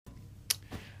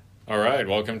All right,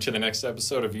 welcome to the next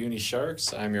episode of Uni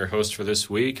Sharks. I'm your host for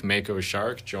this week, Mako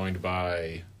Shark, joined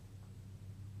by...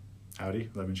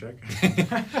 Howdy, Lemon Check.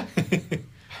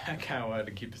 I kind of wanted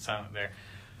to keep it silent there.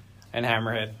 And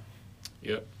Hammerhead.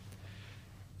 Yep.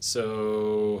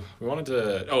 So, we wanted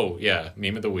to... Oh, yeah,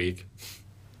 meme of the week.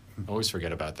 Always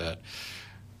forget about that.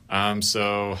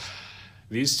 So,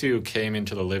 these two came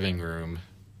into the living room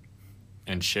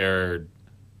and shared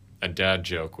a dad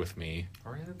joke with me.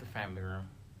 Or is it the family room?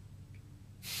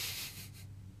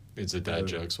 It's a dad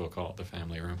joke, so we'll call it the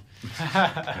family room.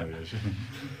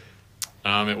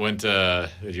 Oh, It went,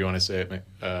 did you want to say it,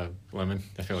 Lemon?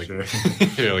 I feel like, Sure. I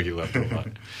feel like you left it a lot.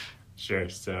 Sure.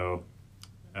 So,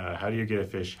 how do you get a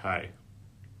fish high?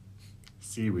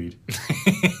 Seaweed.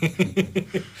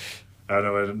 I don't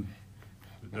know when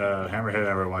Hammerhead and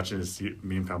I were watching this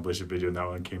meme compilation video, and that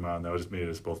one came on. That just made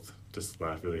us both just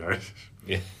laugh really hard.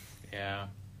 Yeah. Yeah.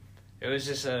 It was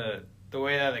just the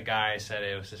way that the guy said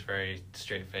it was just very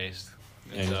straight-faced.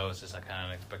 And so it was just kind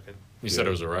of unexpected. You said it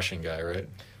was a Russian guy, right?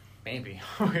 Maybe.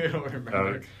 I don't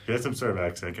remember. He had some sort of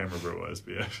accent. I can't remember what it was,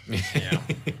 but yeah.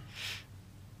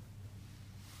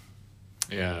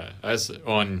 Yeah.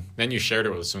 Yeah. Then you shared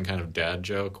it with some kind of dad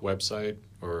joke website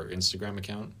or Instagram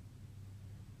account.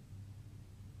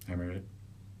 Hammerhead.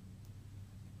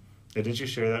 Yeah, didn't you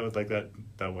share that with like that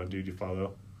one dude you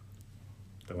follow?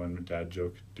 That one dad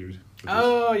joke dude?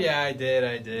 Oh, yeah, I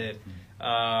did.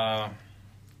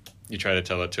 You tried to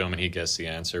tell it to him and he guessed the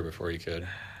answer before you could.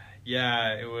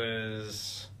 Yeah, it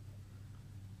was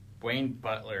Wayne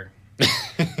Butler.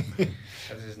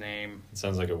 That's his name. It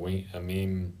sounds like a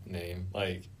meme name.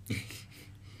 Like,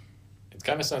 it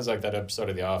kind of sounds like that episode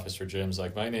of The Office where Jim's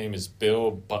like, my name is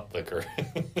Bill Buttlicker.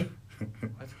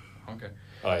 What? Okay.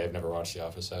 Oh, I've never watched The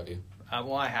Office, have you?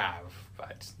 Well, I have,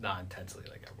 but not intensely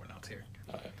like everyone else here.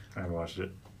 I haven't watched it.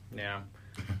 Yeah.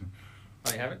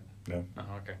 Oh, you haven't? No. Oh,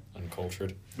 okay.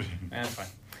 Uncultured. That's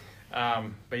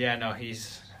fine. But yeah, no,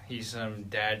 he's some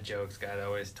dad jokes guy that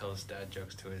always tells dad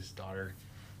jokes to his daughter.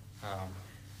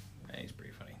 And he's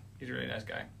pretty funny. He's a really nice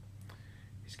guy.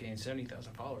 He's gained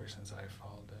 70,000 followers since I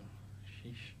followed him.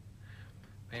 Sheesh.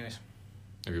 But anyways.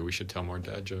 Maybe we should tell more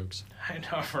dad jokes. I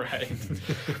know, right?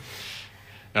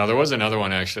 Now, there was another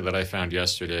one, actually, that I found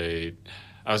yesterday.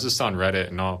 I was just on Reddit,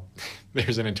 and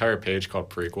there's an entire page called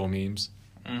Prequel Memes.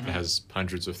 Mm-hmm. It has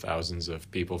hundreds of thousands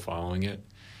of people following it.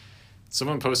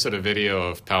 Someone posted a video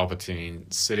of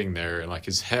Palpatine sitting there, and, like,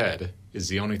 his head is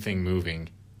the only thing moving,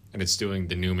 and it's doing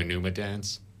the Numa Numa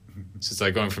dance. So it's,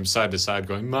 like, going from side to side,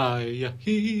 going, Maya,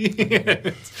 he.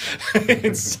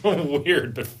 It's so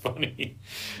weird, but funny.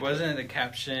 Wasn't the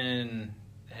caption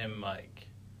him, like...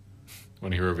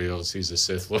 When he reveals he's a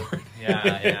Sith Lord.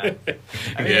 Yeah.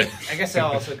 I mean, Yeah. I guess that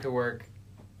also could work,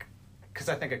 because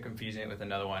I think I'm confusing it with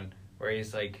another one, where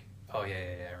he's like, oh, yeah,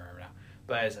 I remember now.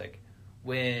 But it's like,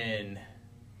 when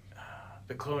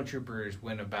the clone troopers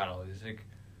win a battle, he's like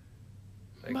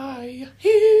Maya.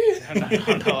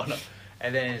 no.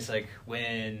 And then it's like,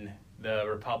 when the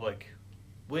Republic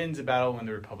wins a battle, when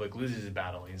the Republic loses a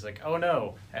battle, he's like, oh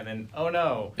no, and then, oh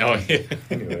no. Oh, yeah.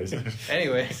 Anyways.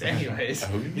 Anyways.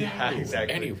 Oh, no. Yeah,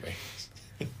 exactly. Anyways.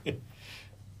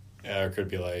 Yeah, or it could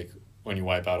be like, when you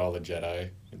wipe out all the Jedi,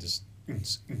 it just...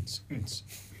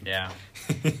 Yeah.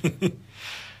 That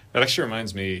actually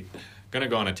reminds me, I'm going to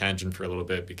go on a tangent for a little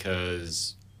bit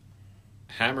because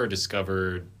Hammer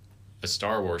discovered a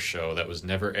Star Wars show that was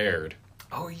never aired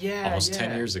Oh, yeah. almost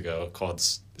 10 years ago called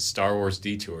Star Wars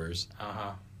Detours.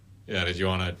 Uh-huh. Yeah, did you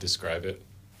want to describe it?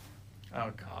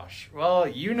 Oh, gosh. Well,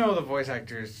 you know the voice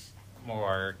actors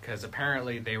more, because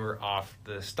apparently they were off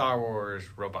the Star Wars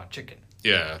Robot Chicken.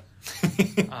 Yeah.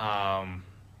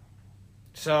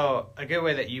 So, a good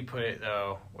way that you put it,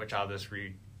 though, which I'll just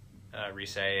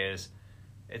re-say, is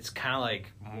it's kind of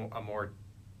like a more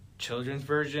children's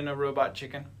version of Robot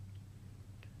Chicken.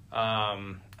 I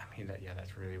mean,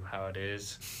 that's really how it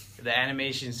is. The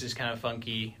animation's just kind of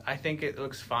funky. I think it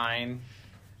looks fine.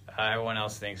 Everyone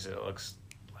else thinks it looks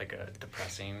like a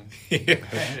depressing.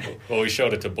 Well, we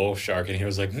showed it to Bull Shark, and he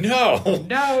was like, no!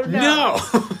 No!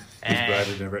 His bride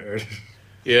had never aired.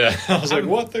 Yeah, I was like,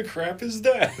 what the crap is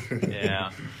that?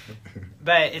 Yeah.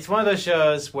 But it's one of those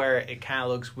shows where it kind of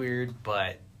looks weird,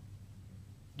 but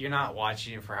you're not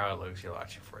watching it for how it looks. You're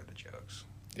watching for the jokes.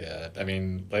 Yeah, I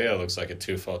mean, Leia looks like a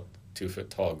 2 foot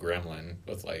tall gremlin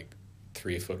with like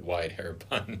 3 foot wide hair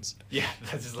buns. Yeah,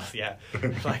 that's just, yeah.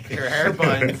 Like their hair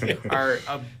buns are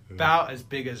about as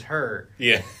big as her.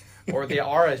 Yeah. Or they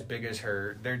are as big as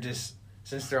her. They're just,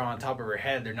 since they're on top of her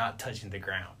head, they're not touching the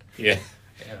ground. Yeah.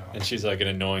 You know? And she's like an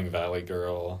annoying valley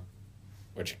girl,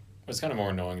 which was kind of more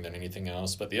annoying than anything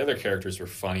else, but the other characters were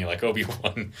funny, like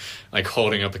Obi-Wan, like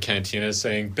holding up a cantina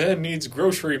saying, Ben needs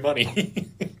grocery money.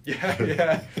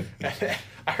 Yeah.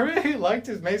 I really liked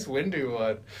his Mace Windu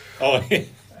one. Oh, I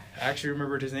actually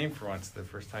remembered his name for once the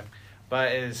first time.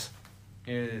 But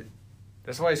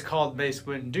that's why he's called Mace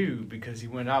Windu, because he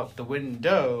went out the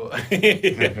window.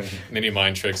 and then he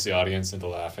mind tricks the audience into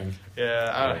laughing.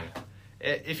 Yeah.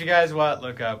 If you guys want,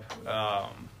 look up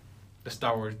the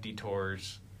Star Wars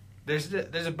Detours. There's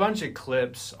a bunch of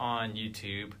clips on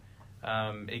YouTube.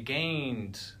 It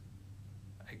gained,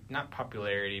 not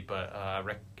popularity, but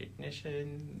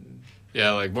recognition.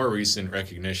 Yeah, like more recent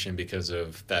recognition because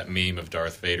of that meme of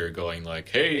Darth Vader going like,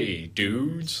 "Hey,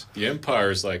 dudes, the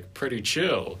Empire's like pretty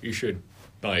chill. You should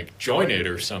like join it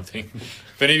or something."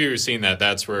 If any of you have seen that,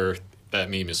 that's where that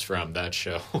meme is from. That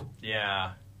show.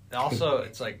 Yeah. Also,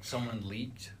 it's like someone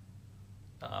leaked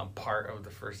part of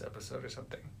the first episode or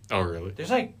something. Oh, really? There's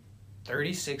like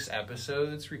 36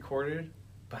 episodes recorded,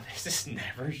 but they just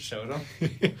never showed them.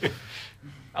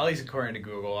 At least according to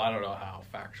Google. I don't know how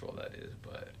factual that is,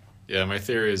 but... Yeah, my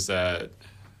theory is that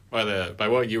by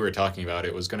what you were talking about,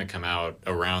 it was going to come out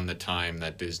around the time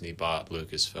that Disney bought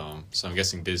Lucasfilm. So I'm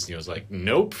guessing Disney was like,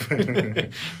 nope.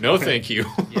 No, thank you.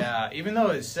 Yeah, even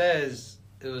though it says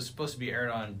it was supposed to be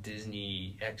aired on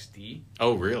Disney XD.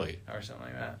 Oh, really? Or something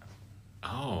like that.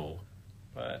 Oh.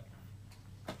 But...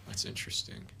 That's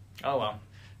interesting. Oh, well.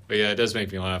 But yeah, it does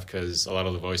make me laugh because a lot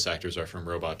of the voice actors are from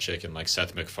Robot Chicken, like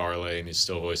Seth MacFarlane is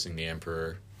still voicing the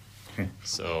Emperor.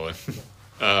 So...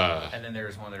 and then there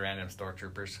was one of the random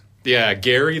stormtroopers. Yeah,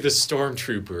 Gary the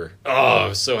Stormtrooper. Oh, I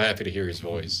was so happy to hear his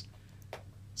voice.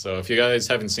 So if you guys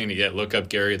haven't seen it yet, look up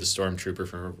Gary the Stormtrooper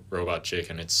from Robot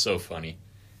Chicken. It's so funny.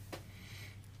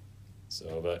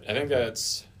 So, but I think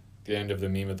that's the end of the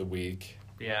meme of the week.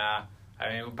 Yeah. I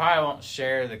mean, we probably won't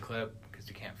share the clip because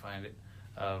we can't find it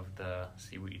of the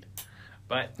seaweed.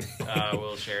 But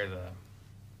we'll share the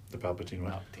Palpatine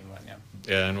one. Palpatine one, yeah.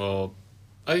 Yeah, and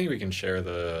I think we can share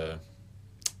the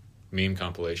meme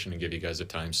compilation and give you guys a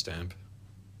timestamp.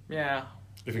 Yeah.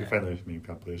 If you can find the meme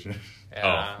compilation.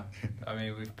 Yeah. Oh. I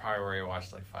mean, we've probably already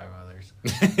watched like 5 others.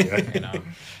 Yeah. You know.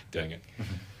 Dang it.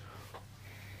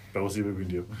 But we'll see what we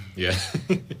can do. Yeah.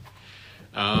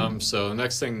 So the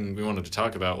next thing we wanted to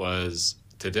talk about was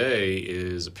today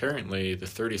is apparently the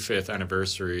 35th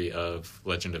anniversary of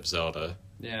Legend of Zelda.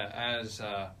 Yeah, as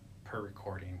per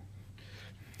recording.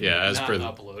 Yeah, as Not per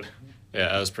upload. Yeah,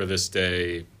 as per this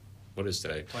day. What is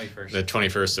today? 21st. The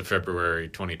 21st of February,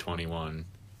 2021.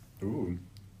 Ooh,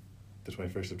 the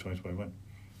 21st of 2021.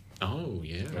 Oh,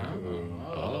 yeah.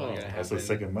 Oh. That's the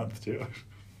second month, too.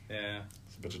 Yeah.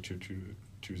 It's a bunch of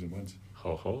twos and ones.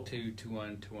 Ho, ho. 2, 2,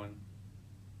 1, 2, 1.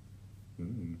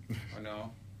 Or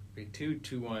no. Be 2,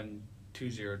 2, 1, 2,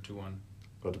 0, 2, 1.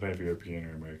 Well, depending if you're European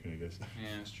or American, I guess.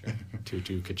 Yeah, that's true.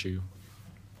 Tutu, kachu.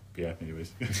 Yeah,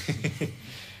 anyways.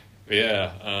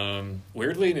 Yeah.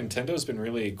 Weirdly, Nintendo's been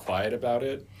really quiet about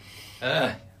it.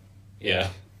 Yeah.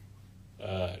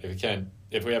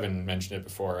 If we haven't mentioned it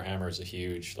before, Hammer's a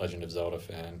huge Legend of Zelda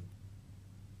fan.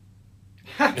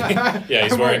 Yeah,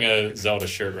 he's wearing a Zelda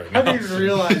shirt right now. I didn't even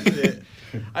realize it.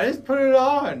 I just put it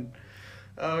on.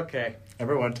 Okay. I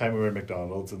remember one time we were at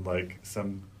McDonald's and like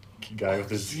some guy with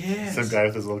his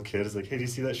little kid is like, "Hey, do you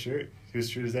see that shirt? Whose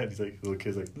shirt is that?" And he's like, the little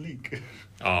kid's like, "Link."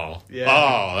 Oh. Yeah.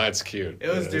 Oh, that's cute. It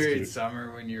was during cute.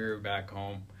 summer when you were back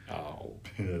home. Oh.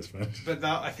 Yeah, that's fun. But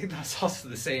I think that's also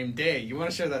the same day. You want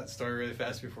to share that story really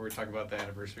fast before we talk about the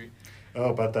anniversary? Oh,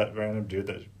 about that random dude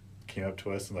that came up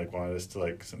to us and like wanted us to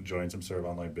like join some sort of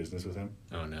online business with him.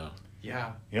 Oh, no.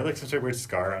 Yeah. He had like some sort of weird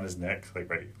scar on his neck,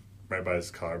 like right by his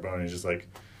collarbone. And he's just like,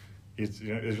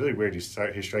 it was really weird. He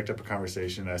striked up a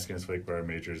conversation asking us like what our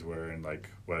majors were and like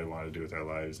what I wanted to do with our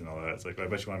lives and all that. It's like, well, I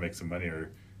bet you want to make some money. Or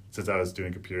since I was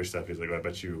doing computer stuff, he's like, well, I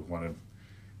bet you want to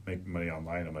make money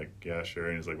online. I'm like, yeah, sure.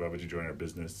 And he's like, why would you join our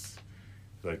business?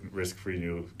 Like risk-free,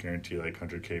 new guarantee like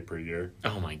 $100K per year.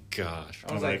 Oh, my gosh.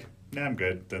 I was like, nah, I'm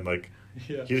good. Then like,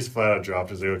 Yeah. he just flat out dropped.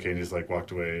 He was like, okay, and he just like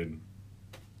walked away. And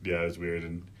yeah, it was weird.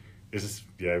 And it's just,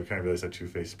 yeah, we kind of realize how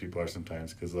two-faced people are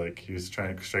sometimes, because like he was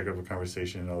trying to strike up a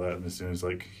conversation and all that, and as soon as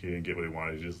like he didn't get what he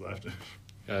wanted, he just left.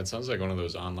 Yeah, it sounds like one of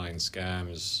those online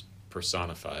scams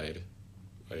personified.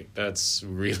 Like, that's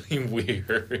really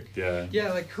weird. Yeah.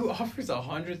 Yeah, like who offers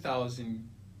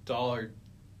 $100,000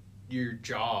 your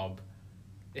job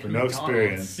For no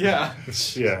experience. Yeah.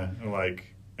 Yeah, and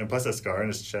like, and plus that scar on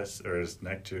his chest or his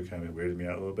neck too kind of weirded me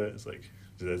out a little bit. It's like,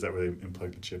 is that where they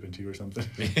unplugged the chip into or something?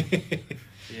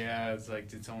 Yeah, it's like,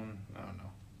 did someone, I don't know.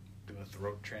 do a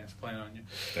throat transplant on you.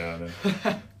 Yeah,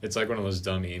 no. It's like one of those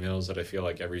dumb emails that I feel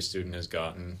like every student has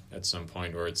gotten at some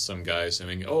point, where it's some guy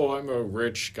saying, "Oh, I'm a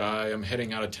rich guy. I'm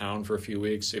heading out of town for a few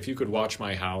weeks. If you could watch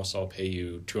my house, I'll pay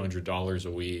you $200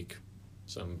 a week."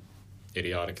 Some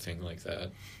idiotic thing like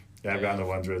that. Yeah, I've gotten the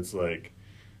ones where it's like,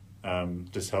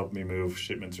 just help me move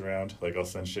shipments around. Like, I'll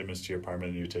send shipments to your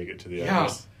apartment and you take it to the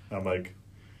address. I'm like,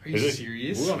 Are you Is it-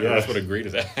 serious? Who on Yeah. earth would agree to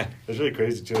that? it's really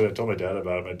crazy too. I told my dad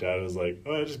about it. My dad was like,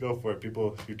 "Oh, just go for it.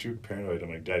 People, you're too paranoid." I'm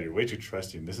like, "Dad, you're way too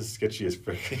trusting. This is sketchy as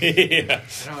frick." Yeah.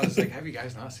 I know, I was like, have you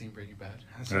guys not seen Breaking Bad?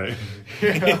 I was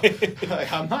Right.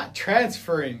 like, I'm not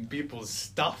transferring people's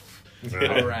stuff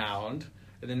Right. around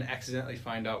and then accidentally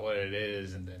find out what it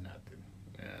is and then have to,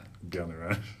 Get on the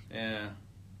run. yeah.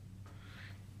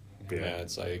 But Yeah,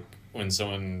 it's like when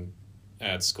someone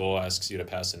at school asks you to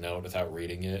pass a note without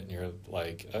reading it, and you're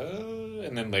like,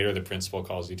 and then later the principal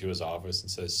calls you to his office and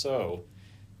says, "So,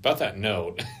 about that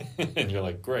note," and you're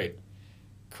like, "Great,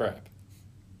 crap."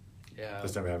 Yeah.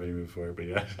 That's never happened to me before, but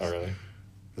yeah. Oh, really? Has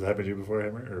that happened to you before,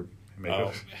 Hammer? Or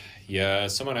Mako? Oh, yeah.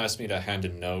 Someone asked me to hand a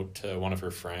note to one of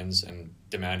her friends and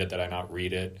demanded that I not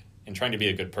read it. And trying to be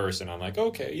a good person, I'm like,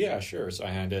 okay, yeah, sure. So I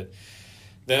hand it.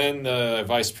 Then the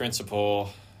vice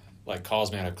principal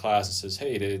calls me out of class and says,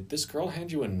 "Hey, did this girl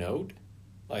hand you a note?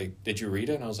 Like, did you read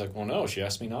it?" And I was like, "Well, no, she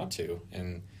asked me not to."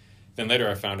 And then later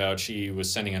I found out she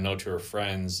was sending a note to her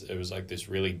friends. It was like this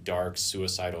really dark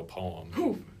suicidal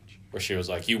poem where she was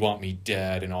like, "You want me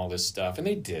dead," and all this stuff. And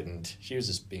they didn't. She was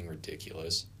just being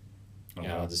ridiculous. Oh, You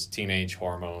know, wow. this teenage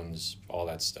hormones, all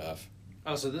that stuff.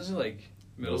 Oh, so this is like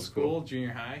middle Middle school, school?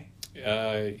 junior high?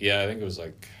 Yeah, I think it was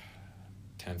like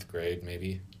 10th grade,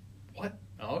 maybe. What?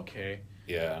 Oh, okay.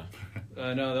 Yeah.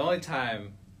 No, the only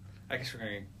time, I guess we're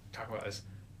going to talk about this.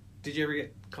 Did you ever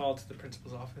get called to the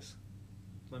principal's office,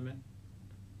 Lemon?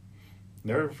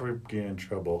 Never for getting in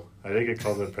trouble. I did get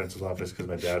called to the principal's office because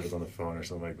my dad was on the phone or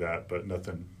something like that, but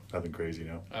nothing crazy,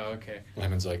 no. Oh, okay.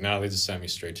 Lemon's like, "No, they just sent me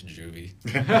straight to juvie."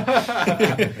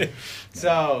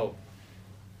 So,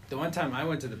 the one time I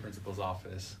went to the principal's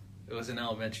office, it was in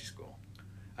elementary school.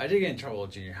 I did get in trouble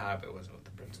at junior high, but it wasn't with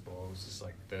the principal. It was just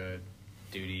like the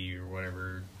duty or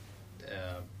whatever.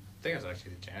 I think it was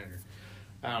actually the janitor.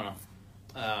 I don't know.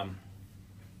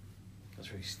 That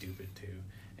was really stupid too.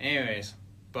 Anyways,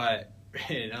 but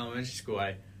in elementary school,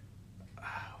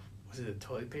 was it the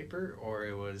toilet paper or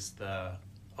it was the?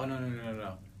 Oh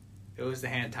no! It was the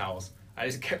hand towels. I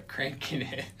just kept cranking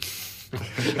it.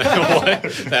 What?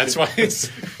 That's why it's...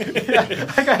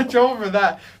 Yeah, I got in trouble for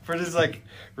that, for just like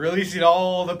releasing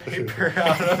all the paper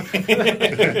out of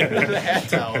the hand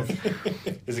towels.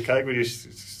 Is it kind of like when you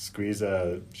squeeze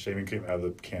shaving cream out of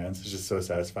the cans? It's just so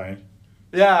satisfying.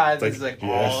 Yeah, it's like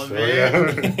all of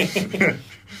it. Yeah.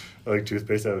 I like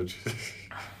toothpaste out of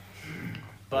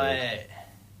But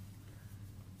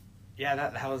yeah,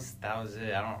 that was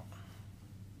it. I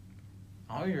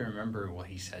don't even remember what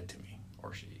he said to me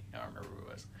or she. I don't remember who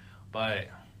it was, but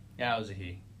yeah, it was a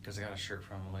he because I got a shirt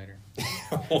from him later.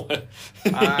 What?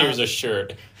 Here's a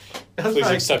shirt. That's Please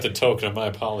like- accept a token of my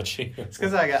apology. It's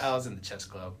because I was in the chess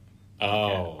club.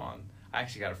 Oh. Yeah, I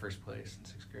actually got a first place in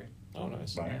 6th grade. Oh,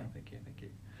 nice. Wow. Yeah, thank you.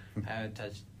 I haven't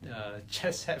touched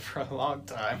chess set for a long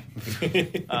time.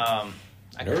 I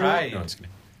Nerd? cried. No, I'm just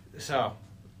kidding. So,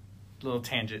 little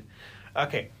tangent.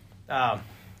 Okay,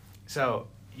 so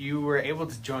you were able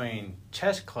to join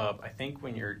chess club, I think,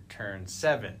 when you turned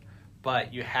 7,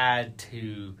 but you had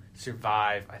to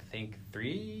survive, I think,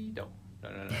 3. No. It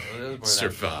was more than that.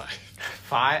 Survive.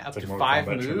 5 up It's to like 5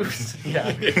 Mortal Kombat moves.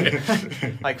 Yeah,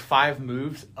 like 5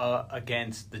 moves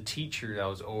against the teacher that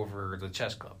was over the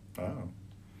chess club. Oh.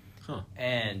 Huh.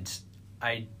 And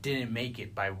I didn't make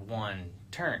it by 1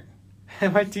 turn.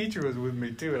 And my teacher was with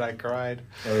me too, and I cried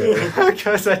Oh, really?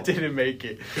 because I didn't make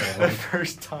it Oh. the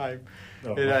first time.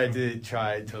 Oh. And I did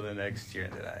try until the next year,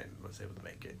 and then I was able to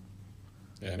make it.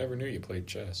 Yeah, I never knew you played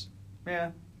chess.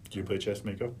 Yeah. Do you play chess,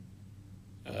 Mako?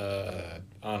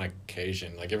 On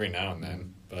occasion, like every now and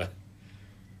then, but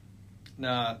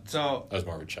No, so I was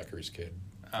more of a checkers kid.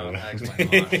 I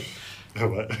explain why. Oh,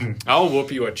 what? I'll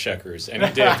whoop you at checkers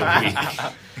any day of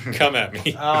the week. Come at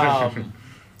me.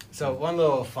 So one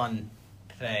little fun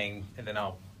thing, and then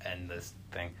I'll end this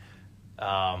thing,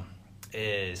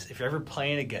 is if you're ever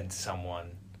playing against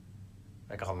someone,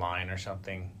 like online or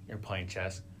something, you're playing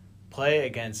chess, play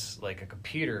against like a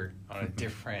computer on a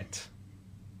different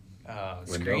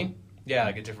screen. Yeah,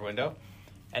 like a different window.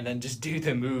 And then just do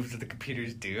the moves that the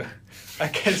computers do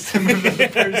against the move that the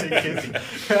person gives you.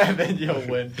 And then you'll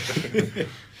win.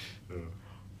 Oh.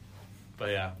 But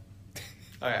yeah.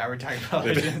 All right, are we talking about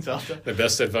Legend of Zelda? The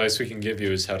best advice we can give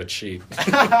you is how to cheat.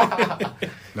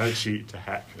 Not cheat, to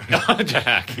hack. To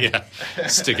hack, yeah.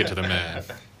 Stick it to the man.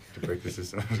 To break the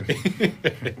system.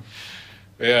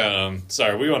 Yeah,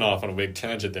 sorry, we went off on a big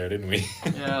tangent there, didn't we?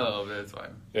 Yeah, a little bit. It's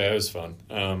fine. Yeah, it was fun.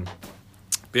 But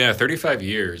yeah, 35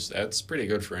 years, that's pretty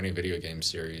good for any video game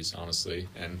series, honestly.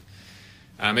 And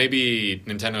maybe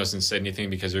Nintendo hasn't said anything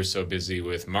because they're so busy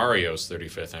with Mario's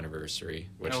 35th anniversary,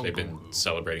 which they've been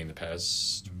celebrating the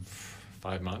past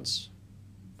 5 months,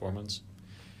 4 months.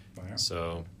 Wow.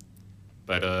 So,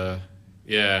 but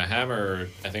yeah, Hammer,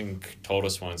 I think, told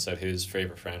us once that his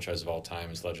favorite franchise of all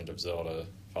time is Legend of Zelda,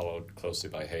 followed closely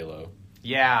by Halo.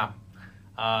 Yeah.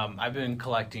 I've been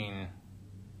collecting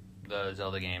the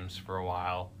Zelda games for a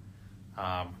while.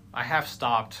 I have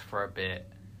stopped for a bit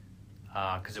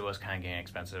because it was kind of getting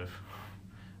expensive.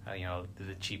 You know,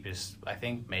 the cheapest, I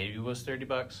think, maybe was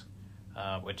 $30,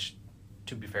 which,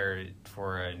 to be fair,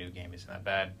 for a new game isn't that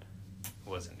bad. It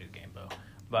was a new game, though.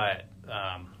 But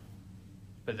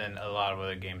then a lot of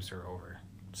other games are over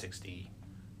 60.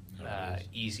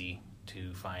 Easy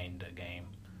to find a game.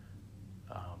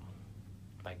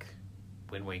 Like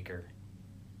Wind Waker,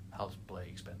 House Play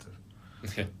expensive.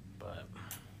 But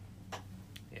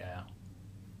yeah.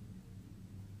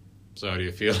 So how do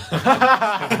you feel?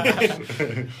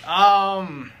 30?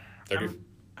 I'm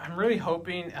really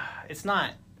hoping it's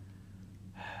not.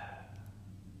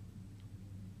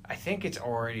 I think it's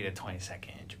already the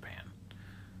 22nd in Japan.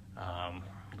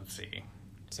 Let's see.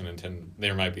 So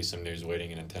there might be some news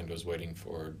waiting, and Nintendo's waiting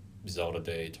for Zelda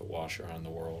Day to wash around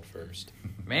the world first.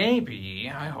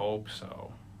 Maybe. I hope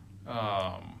so.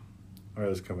 Or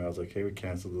this come out, it's like, hey, we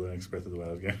canceled the next Breath of the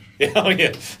Wild game. Yeah, oh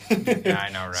yeah. Yeah, I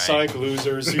know, right? Psych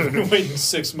losers, you've been waiting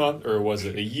 6 months, or was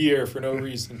it a year for no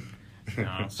reason?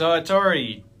 No. So it's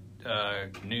already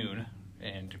noon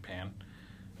in Japan.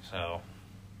 So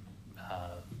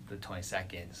the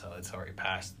 22nd, so it's already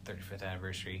past the 35th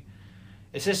anniversary.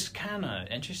 It's just kind of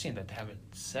interesting that they haven't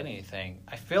said anything.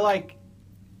 I feel like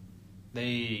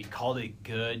they called it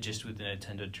good just with the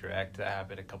Nintendo Direct that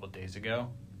happened a couple of days ago.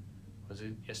 Was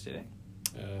it yesterday?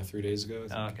 3 days ago, I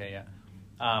think. Oh, okay,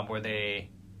 yeah. Where they,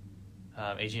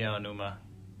 Eiji Aonuma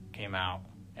came out,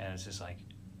 and it's just like,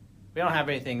 we don't have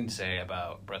anything to say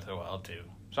about Breath of the Wild 2.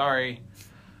 Sorry.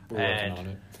 We're working on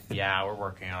it. Yeah, we're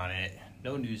working on it.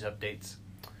 No news updates.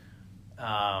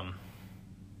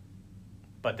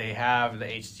 But they have the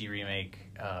HD remake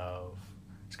of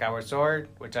Skyward Sword,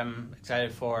 which I'm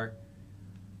excited for.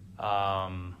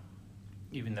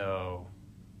 Even though,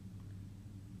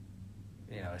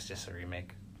 you know, it's just a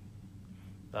remake.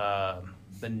 The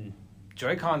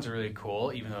Joy-Cons are really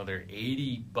cool, even though they're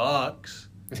 $80.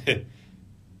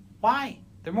 Why?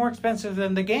 They're more expensive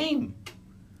than the game.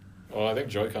 Well, I think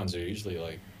Joy-Cons are usually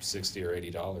like $60 or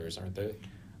 $80, aren't they?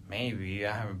 Maybe.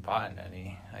 I haven't bought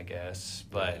any, I guess.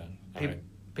 But Yeah,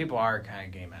 people are kind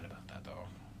of getting mad about that, though.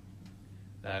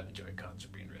 That Joy-Cons are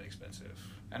being really expensive.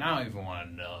 And I don't even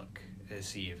want to look to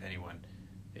see if anyone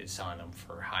is selling them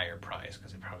for a higher price,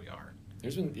 because they probably are.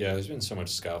 There's been so much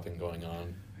scalping going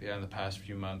on. Yeah, in the past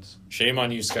few months. Shame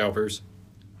on you, scalpers.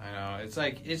 I know. It's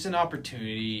like, it's an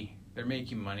opportunity. They're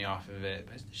making money off of it,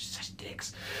 but they're just such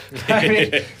dicks. I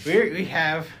mean, we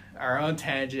have our own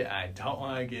tangent. I don't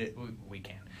want to get... We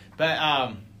can. But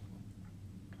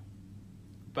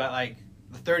like,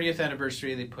 the 30th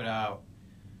anniversary, they put out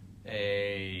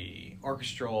a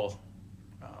orchestral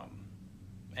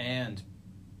and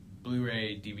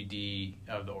Blu-ray DVD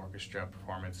of the orchestra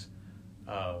performance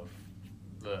of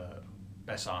the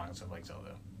best songs of like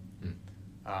Zelda,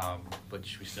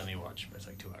 which we still need to watch, but it's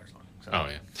like 2 hours long. So. Oh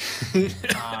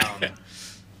yeah.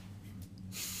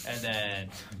 And then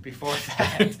before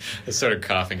that, I started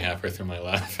coughing halfway through my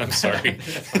laugh. I'm sorry.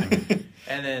 That's fine.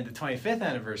 And then the 25th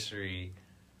anniversary,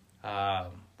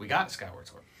 we got Skyward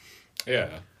Sword.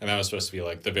 Yeah, and that was supposed to be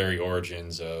like the very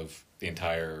origins of the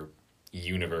entire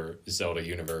Zelda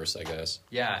universe, I guess.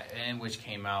 Yeah, and which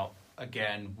came out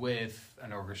again with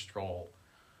an orchestral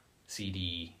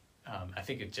CD. I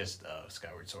think it's just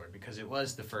Skyward Sword, because it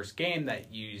was the first game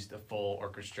that used a full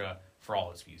orchestra for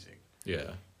all its music.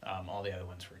 Yeah. All the other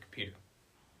ones were computer.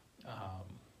 I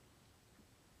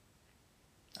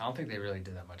don't think they really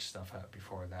did that much stuff out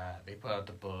before that. They put out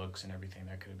the books and everything.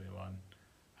 That could have been one.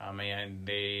 And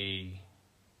they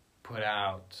put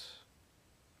out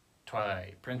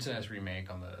Twilight Princess remake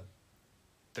on the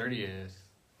 30th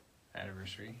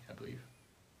anniversary, I believe.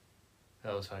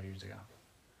 That was 5 years ago.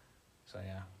 So,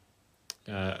 yeah.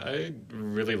 I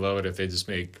really love it if they just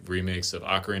make remakes of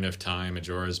Ocarina of Time,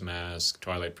 Majora's Mask,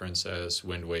 Twilight Princess,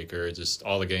 Wind Waker, just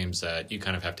all the games that you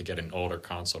kind of have to get an older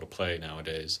console to play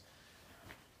nowadays.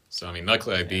 So, I mean,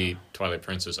 luckily I beat Twilight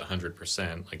Princess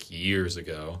 100%, like, years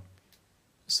ago.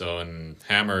 So, and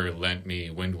Hammer lent me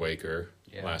Wind Waker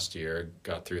last year.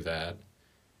 Got through that.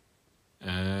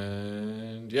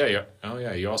 And, yeah. Oh,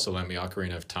 yeah, you also lent me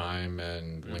Ocarina of Time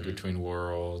and Link Between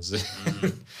Worlds.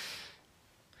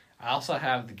 I also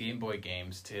have the Game Boy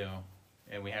games, too.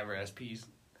 And we have our SPs.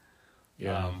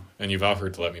 Yeah. And you've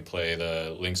offered to let me play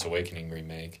the Link's Awakening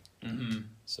remake. Mm-hmm.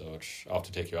 So I'll have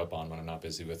to take you up on when I'm not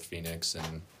busy with Phoenix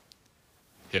and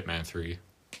Hitman 3.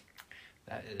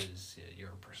 That is your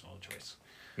personal choice.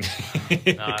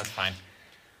 No, that's fine.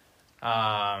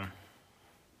 I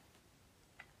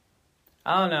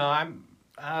don't know.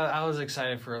 I was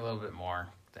excited for a little bit more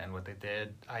than what they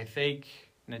did. I think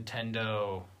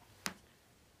Nintendo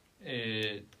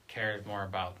cares more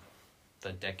about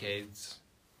the decades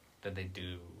than they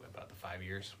do about the 5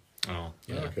 years. Oh,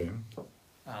 yeah. Okay.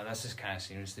 That's just kind of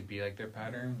seems to be like their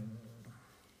pattern.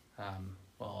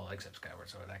 Well, except Skyward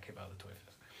Sword, that came out of the Toy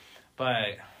Fest.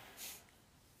 But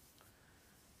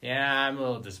yeah, I'm a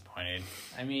little disappointed.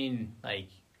 I mean, like,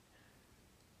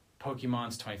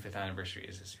 Pokemon's 25th anniversary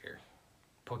is this year.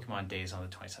 Pokemon Day is on the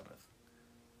 27th.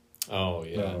 Oh,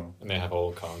 yeah. Oh. And they have a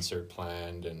whole concert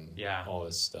planned and Yeah. all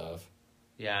this stuff.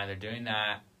 Yeah, and they're doing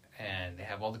that, and they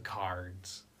have all the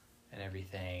cards and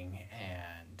everything,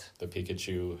 and The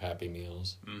Pikachu Happy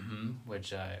Meals.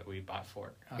 which we bought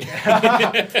for.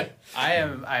 Okay.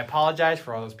 I apologize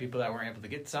for all those people that weren't able to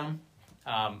get some.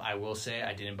 I will say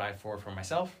I didn't buy 4 for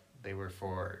myself. They were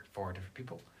for 4 different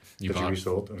people. Did you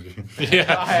resold?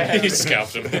 Yeah, he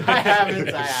scalped him. I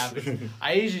haven't.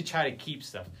 I usually try to keep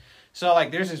stuff. So,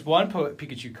 like, there's this one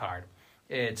Pikachu card.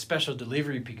 It's Special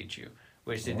Delivery Pikachu,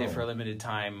 which they did for a limited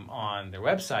time on their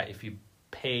website. If you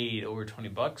paid over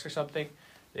 $20 or something,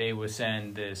 they would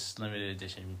send this limited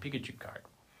edition Pikachu card.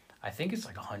 I think it's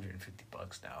like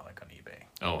 $150 now, like on eBay.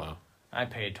 Oh, wow. I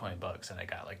paid $20 and I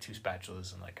got like 2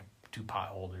 spatulas and like 2 pot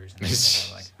holders and everything.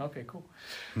 I'm like, okay, cool.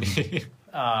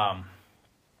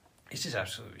 It's just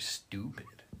absolutely stupid.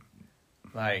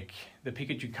 Like, the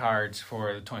Pikachu cards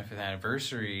for the 25th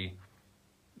anniversary,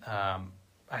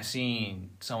 I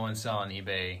seen someone sell on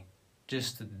eBay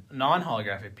just the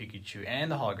non-holographic Pikachu and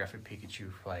the holographic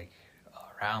Pikachu for like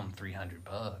around $300.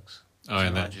 Oh,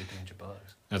 and $300.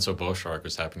 that's what Bowshark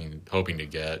was hoping to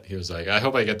get. He was like, I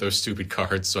hope I get those stupid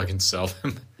cards so I can sell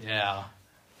them. Yeah.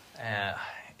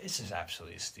 It's just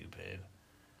absolutely stupid.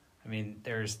 I mean,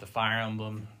 there's the Fire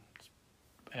Emblem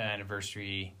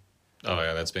anniversary. Oh,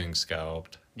 yeah, that's being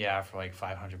scalped. Yeah, for like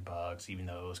 $500, even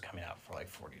though it was coming out for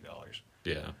like $40.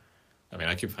 Yeah. I mean,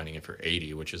 I keep finding it for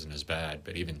 $80, which isn't as bad,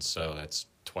 but even so, that's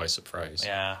twice the price.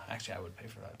 Yeah, actually, I would pay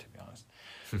for that, to be honest.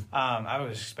 I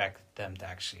would expect them to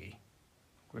actually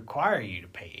require you to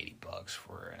pay $80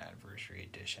 for an anniversary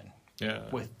edition. Yeah.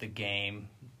 With the game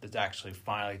that's actually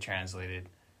finally translated,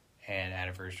 and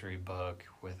anniversary book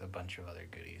with a bunch of other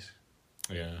goodies.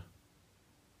 Yeah.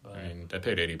 But, I mean, I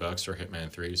paid $80 for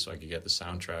Hitman 3 so I could get the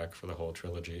soundtrack for the whole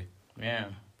trilogy. Yeah.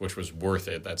 Which was worth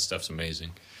it. That stuff's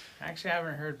amazing. Actually, I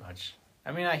haven't heard much.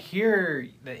 I mean, I hear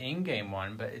the in-game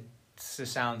one, but it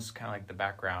just sounds kind of like the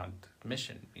background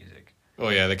mission music. Oh,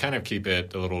 yeah, they kind of keep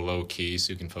it a little low-key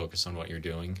so you can focus on what you're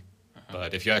doing.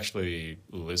 But if you actually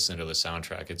listen to the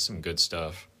soundtrack, it's some good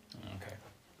stuff. Okay.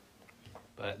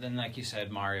 But then, like you said,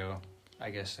 Mario,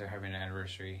 I guess they're having an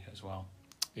anniversary as well.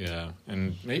 Yeah,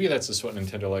 and maybe that's just what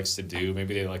Nintendo likes to do.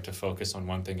 Maybe they like to focus on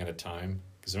one thing at a time.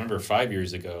 Because I remember 5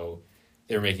 years ago,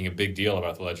 they were making a big deal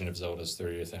about The Legend of Zelda's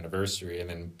 30th anniversary, and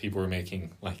then people were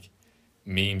making, like,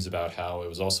 memes about how it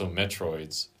was also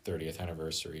Metroid's 30th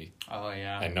anniversary. Oh,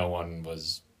 yeah. And no one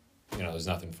was, there's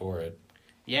nothing for it.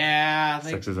 Yeah.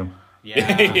 Sexism.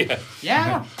 Yeah.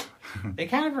 Yeah. They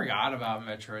kind of forgot about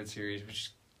Metroid series,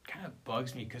 which kind of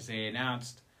bugs me because they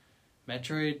announced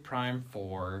Metroid Prime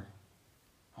 4.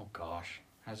 Oh, gosh.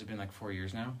 Has it been like 4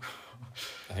 years now?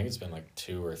 I think it's been like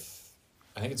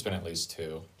I think it's been at least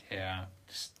 2. Yeah.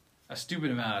 Just a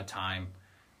stupid amount of time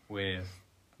with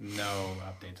no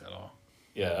updates at all.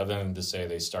 Yeah, other than to say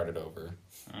they started over.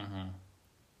 Mm-hmm.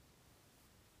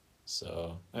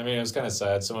 So, I mean, it was kind of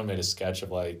sad. Someone made a sketch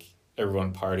of, like,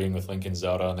 everyone partying with Link and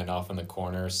Zelda, and then off in the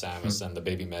corner, Samus and the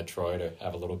baby Metroid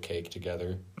have a little cake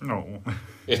together. No.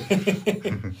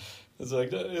 It's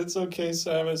like, it's okay,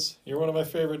 Samus. You're one of my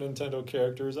favorite Nintendo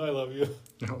characters. I love you.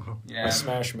 Yeah. My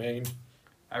Smash main.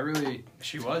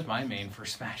 She was my main for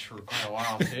Smash for quite a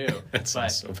while, too. That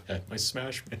sounds so bad. My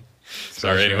Smash main.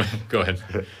 Sorry, anyway, go ahead.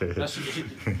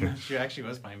 She actually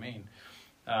was my main.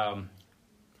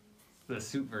 The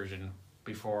suit version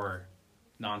before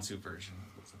non-suit version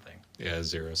was the thing. Yeah,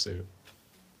 Zero Suit.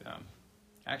 I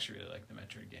actually really like the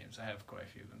Metroid games. I have quite a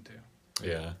few of them, too.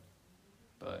 Yeah.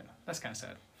 But that's kind of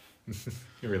sad.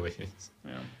 It really is.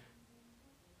 Yeah.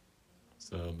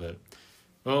 So, but,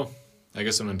 well, I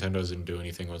guess some Nintendo's didn't do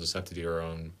anything. We'll just have to do our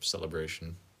own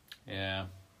celebration. Yeah.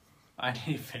 I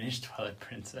need to finish Twilight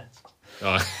Princess.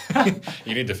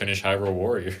 You need to finish Hyrule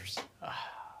Warriors.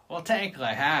 Well, technically,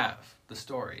 I have the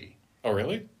story. Oh,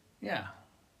 really? Yeah.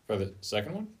 For the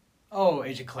second one? Oh,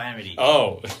 Age of Calamity.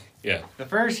 Oh, yeah. The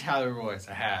first Hyrule Warriors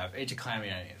I have. Age of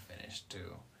Calamity I need to finish,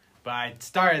 too. But I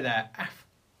started that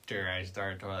after I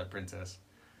started Twilight Princess.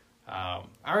 I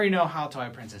already know how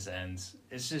Twilight Princess ends.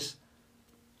 It's just,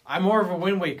 I'm more of a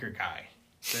Wind Waker guy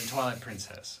than Twilight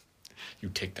Princess. You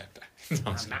take that back.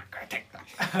 I'm not going to take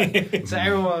that. So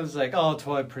everyone was like, oh,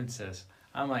 Twilight Princess.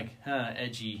 I'm like,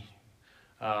 edgy,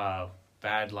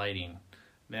 bad lighting.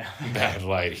 Bad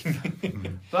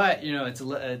lighting. But, you know, it's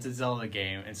a Zelda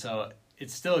game, and so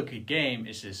it's still a good game.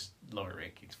 It's just lower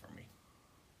rankings for me.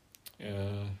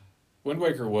 Yeah. Wind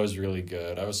Waker was really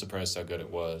good. I was surprised how good it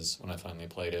was when I finally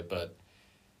played it, but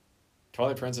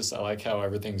Twilight Princess, I like how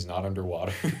everything's not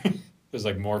underwater. There's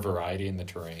like more variety in the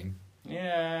terrain.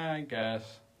 Yeah, I guess.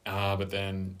 But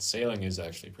then sailing is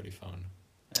actually pretty fun.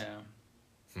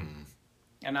 Yeah.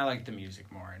 And I like the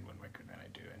music more in Wind Waker than I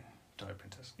do in Twilight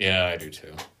Princess. Yeah, I do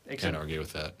too. Except Can't argue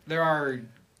with that. there are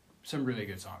some really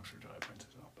good songs for Twilight Princess,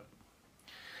 though.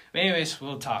 But anyways,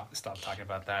 we'll stop talking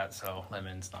about that so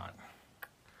Lemon's not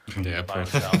Yeah, by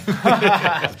probably. himself.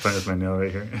 Just playing with my nail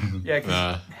right here. Yeah,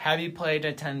 'cause have you played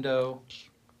Nintendo?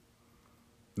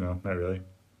 No, not really.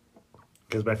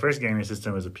 Because my first gaming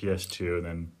system was a PS2 and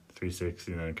then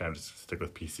 360, and then I kind of just stuck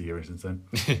with PC ever since then.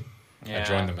 Yeah. I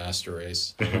joined the master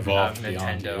race. I evolved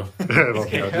beyond Nintendo. you. Well,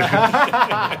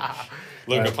 yeah.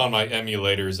 Look upon my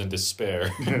emulators in despair.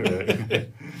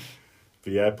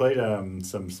 But yeah, I played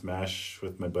some Smash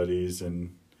with my buddies,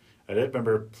 and I did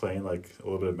remember playing like a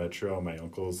little bit of Metro on my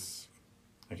uncle's.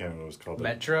 I can't remember what it was called.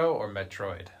 Metro or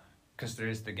Metroid? Because there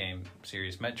is the game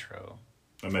series Metro.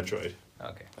 A Metroid.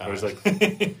 Okay. I was like,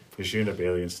 you're shooting up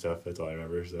alien stuff. That's all I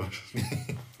remember. So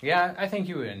Yeah, I think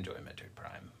you would enjoy Metroid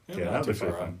Prime. Yeah, not that too looks far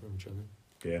pretty off fun. from each other.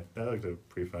 yeah, that looked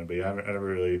pretty fun. But yeah, I never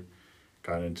really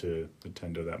got into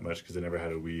Nintendo that much because I never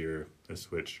had a Wii or a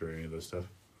Switch or any of those stuff.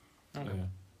 Okay. Yeah.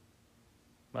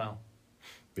 Well,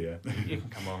 But yeah. you can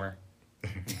come over.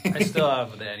 I still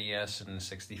have the NES and the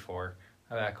 64.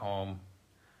 I'm back home.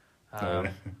 Oh,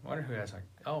 yeah. I wonder who has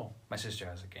my sister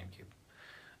has a GameCube.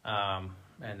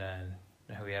 And then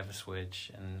we have a Switch,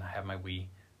 and I have my Wii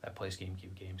that plays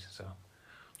GameCube games. So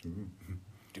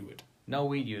Do it. no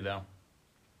Wii U though.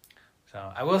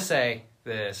 So I will say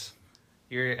this: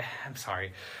 I'm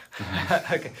sorry,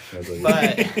 okay, That's like-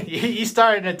 but you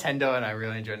started Nintendo, and I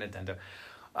really enjoy Nintendo.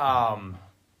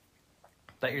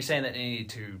 But you're saying that they need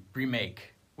to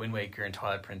remake Wind Waker and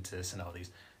Twilight Princess and all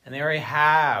these, and they already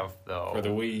have though. For the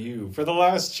Wii U. For the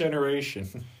last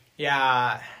generation.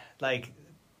 Yeah, like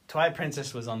Twilight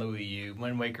Princess was on the Wii U,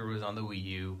 Wind Waker was on the Wii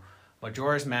U,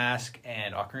 Majora's Mask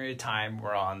and Ocarina of Time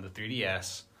were on the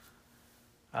 3DS.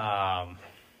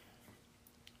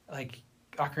 Like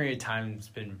Ocarina of Time's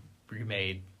been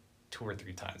remade 2 or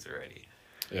 3 times already.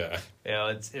 Yeah. You know,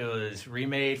 it was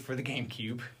remade for the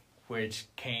GameCube, which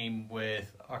came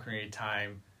with Ocarina of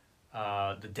Time,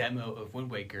 the demo of Wind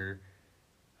Waker,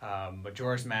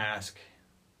 Majora's Mask,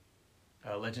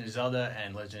 Legend of Zelda,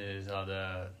 and Legend of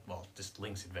Zelda, well, just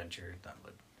Link's Adventure,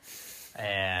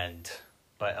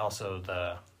 but also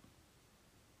the,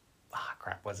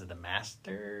 was it the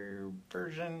master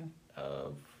version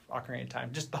of Ocarina of Time?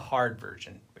 Just the hard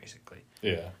version, basically,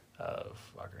 Yeah. of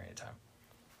Ocarina of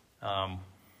Time.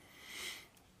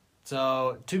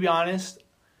 So, to be honest,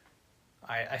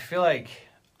 I feel like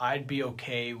I'd be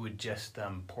okay with just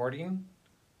porting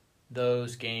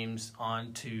those games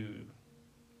onto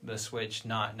the Switch,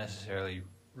 not necessarily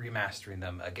remastering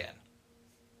them again.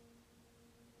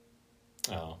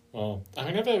 Oh, well, I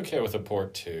mean, I'd be okay with a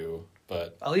port too,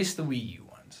 but At least the Wii U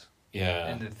ones yeah.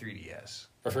 and the 3DS.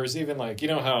 Or if it was even like, you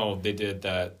know how they did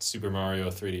that Super Mario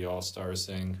 3D All-Stars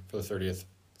thing for the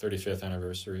 35th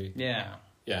anniversary? Yeah.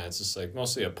 Yeah, it's just like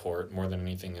mostly a port more than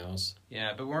anything else.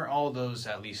 Yeah, but weren't all those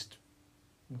at least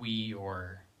Wii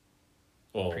or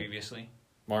Well, previously?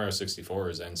 Mario 64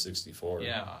 is N64.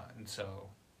 Yeah, and so,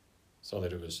 So all they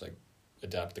did was like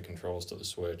adapt the controls to the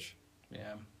Switch.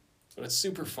 yeah. But it's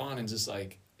super fun and just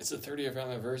like, it's the 30th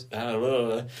anniversary.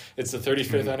 It's the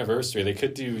 35th anniversary. They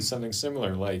could do something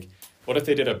similar. Like, what if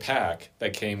they did a pack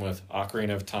that came with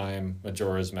Ocarina of Time,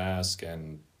 Majora's Mask,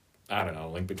 and I don't know,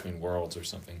 Link Between Worlds or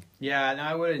something? Yeah, no,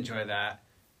 I would enjoy that.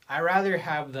 I'd rather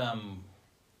have them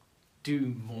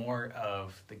do more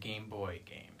of the Game Boy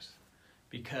games.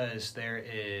 Because there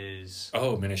is...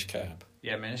 Oh, Minish Cap.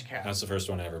 Yeah, Minish Cap. That's the first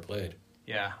one I ever played.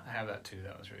 Yeah, I have that too.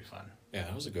 That was really fun. Yeah,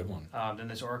 that was a good one. Then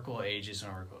there's Oracle Ages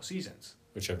and Oracle Seasons.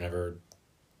 Which I've never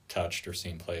touched or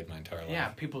seen played my entire life. Yeah,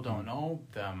 people don't know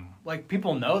them. Like,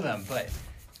 people know them, but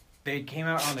they came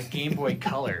out on the Game Boy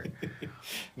Color.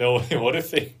 No, what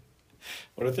if they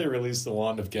released the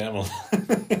Wand of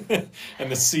Gamelon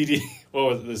and the CD? What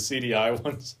was it, the CDI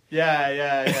ones?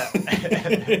 Yeah.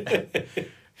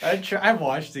 I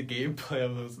watched the gameplay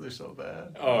of those. They're so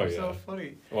bad. Oh, They're yeah. so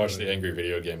funny. I watched the Angry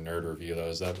Video Game Nerd review of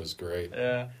those. That was great.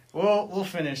 Yeah. We'll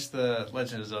finish the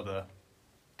Legend of Zelda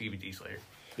DVDs later.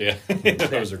 Yeah,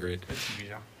 those are great. That's TV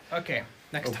show. Okay,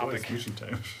 next Boy, topic. it's fusion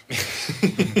time.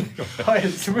 Oh,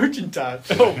 it's Merchant time.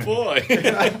 Oh boy.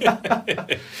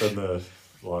 Then the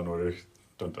Law and Order.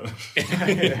 Dun dun.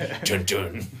 Dun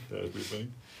dun. That would be funny.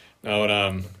 No,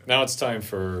 and, now it's time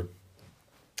for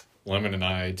Lemon and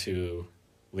I to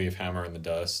leave Hammer in the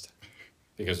dust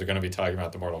because we're going to be talking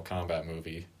about the Mortal Kombat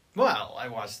movie. Well, I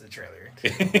watched the trailer.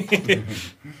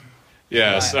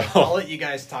 Yeah, I'll so let you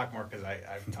guys talk more because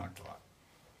I've talked a lot.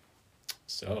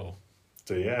 so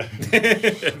So yeah.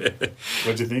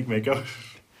 What'd you think, Mako?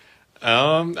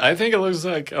 I think it looks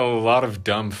like a lot of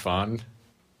dumb fun.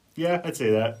 Yeah, I'd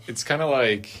say that. It's kind of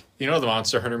like, the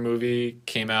Monster Hunter movie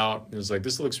came out. It was like,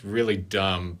 this looks really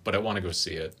dumb, but I want to go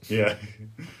see it. Yeah.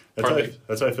 That's Partly-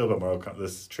 how I feel about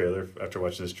this trailer. After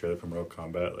watching this trailer for Mortal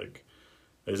Kombat, like,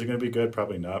 is it going to be good?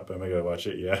 Probably not, but am I going to watch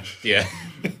it? Yeah. Yeah.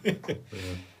 Yeah.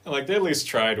 And, like, they at least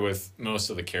tried with most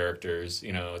of the characters.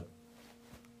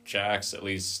 Jax, at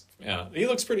least, he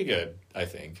looks pretty good, I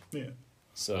think. Yeah.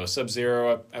 So,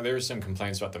 Sub-Zero, there were some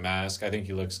complaints about the mask. I think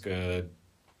he looks good.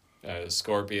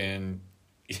 Scorpion,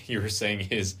 you were saying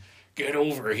his "get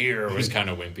over here" was kind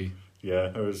of wimpy.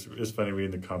 Yeah, it was funny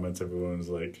reading the comments. Everyone was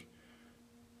like,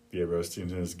 yeah, roasting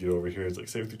his "get over here." It's like,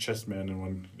 say with your chest, man. And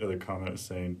one other comment was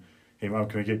saying, "Hey, mom,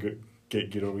 can we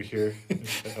get over here?"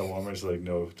 At Walmart's like,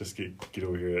 "No, just get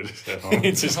over here at home."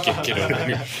 Just get over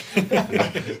here.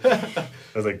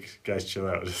 I was like, guys, chill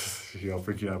out. You're all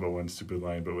freaking out about one stupid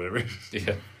line, but whatever.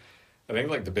 Yeah. I think,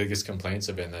 like, the biggest complaints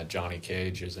have been that Johnny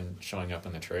Cage isn't showing up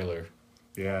in the trailer.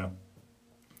 Yeah.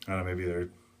 I don't know, maybe they're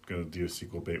going to do a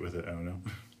sequel bait with it. I don't know.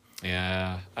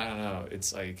 Yeah, I don't know.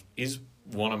 It's like, he's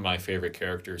one of my favorite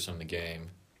characters from the game.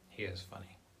 He is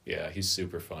funny. Yeah, he's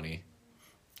super funny.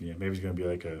 Yeah, maybe it's going to be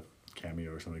like a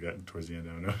cameo or something like that towards the end.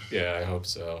 I don't know. Yeah, I hope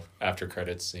so. After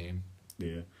credits scene.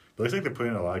 Yeah. But it looks like they're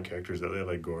putting in a lot of characters. They have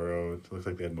like Goro. It looks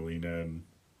like they had Melina and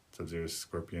Sub-Zero,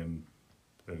 Scorpion,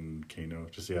 and Kano.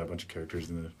 Just, yeah, a bunch of characters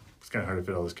in the... It's kind of hard to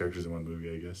fit all those characters in one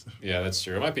movie, I guess. Yeah, that's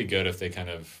true. It might be good if they kind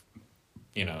of,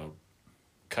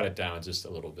 cut it down just a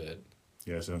little bit.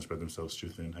 Yeah, so they don't spread themselves too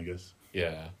thin, I guess.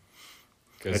 Yeah.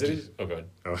 Because it is... Oh, go ahead.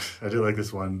 Oh, I do like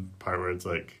this one part where it's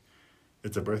like,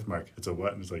 it's a birthmark. It's a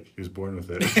what? And it's like, he was born with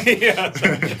it. Yeah.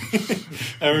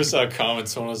 I ever saw a comment,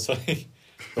 someone was like,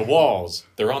 the walls,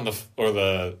 they're on the... Or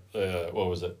the... what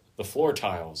was it? The floor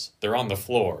tiles, they're on the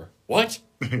floor. What?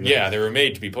 Yeah, they were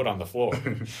made to be put on the floor.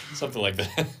 Something like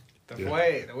that. The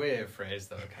way it phrased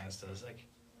though, it kind of says like,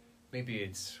 maybe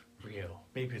it's real,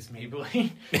 maybe it's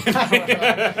Maybelline.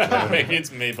 Maybe it's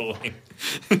Maybelline.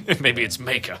 Maybe it's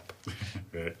makeup.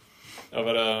 Right. Oh,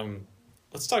 but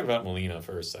let's talk about Melina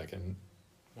for a second.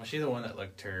 Was she the one that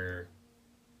licked her?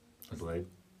 Blade.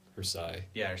 Her sigh.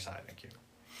 Yeah, her side. Thank you.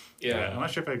 Yeah. I'm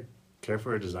not sure if I care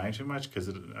for her design too much because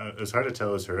it was hard to tell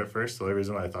it was her at first. The only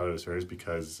reason why I thought it was her is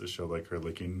because it showed like her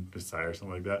licking the sigh or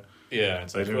something like that. Yeah,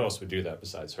 it's like, I who do- else would do that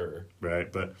besides her?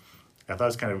 Right, but I thought it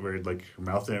was kind of weird. Like her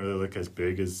mouth didn't really look as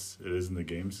big as it is in the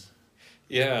games.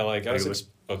 Yeah, like I was... Like,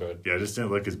 oh, go ahead. Yeah, it just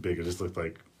didn't look as big. It just looked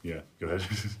like, yeah, go ahead.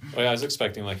 Oh, yeah, I was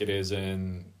expecting like it is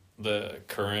in the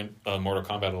current Mortal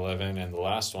Kombat 11 and the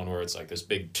last one where it's like this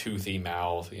big toothy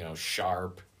mouth,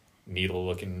 sharp,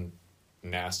 needle-looking,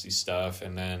 nasty stuff.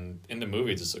 And then in the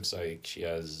movie, it just looks like she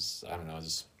has, I don't know,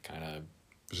 just kind of...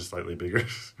 It's just slightly bigger.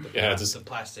 Yeah, just... the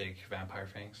plastic vampire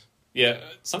fangs. Yeah,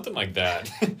 something like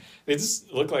that. They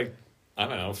just look like, I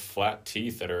don't know, flat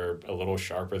teeth that are a little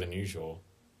sharper than usual.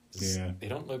 Yeah. They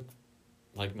don't look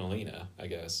like Melina, I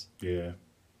guess. Yeah.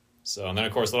 So, and then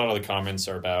of course a lot of the comments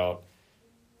are about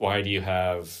why do you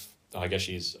have, I guess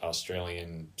she's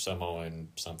Australian, Samoan,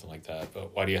 something like that,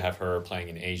 but why do you have her playing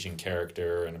an Asian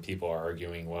character? And people are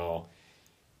arguing, well,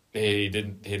 they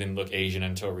didn't look Asian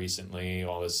until recently,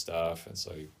 all this stuff. It's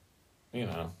like,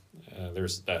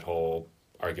 there's that whole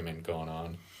argument going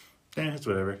on. Yeah, it's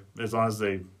whatever. As long as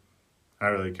they... I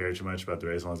don't really care too much about the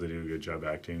race as long as they do a good job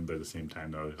acting, but at the same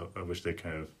time, though, I wish they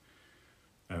kind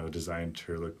of designed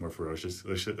her look more ferocious.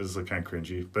 This look kind of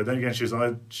cringy. But then again, she was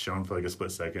only shown for like a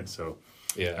split second, so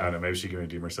I Yeah. don't know. Maybe she can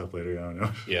redeem herself later. I don't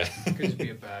know. Yeah. Could just be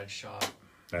a bad shot.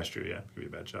 That's true. Yeah, could be a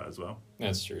bad shot as well.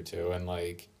 That's true too. And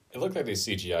like, it looked like they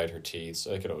CGI'd her teeth,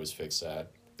 so I could always fix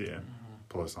that. Yeah,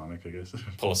 pull a Sonic, I guess.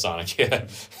 Pull a Sonic, yeah.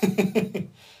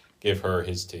 Give her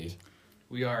his teeth.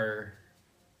 We are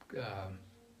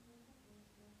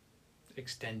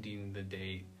extending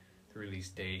the release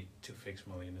date to fix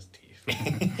Melina's teeth.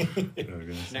 No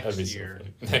goodness. That'd be Next so year.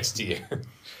 funny. Next year.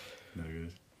 No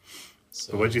goodness.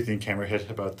 So, But what do you think, Hammerhead,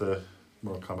 about the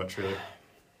Mortal Kombat trailer?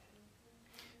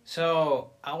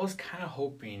 So I was kind of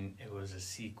hoping it was a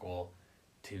sequel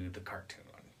to the cartoon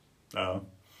one. Oh.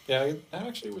 yeah, that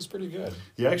actually was pretty good.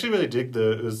 Yeah, I actually really dig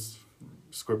it was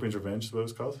Scorpion's Revenge, is what it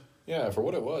was called. Yeah, for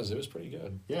what it was pretty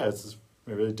good. Yeah,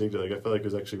 I really digged it. Like, I felt like it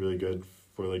was actually really good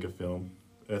for like a film.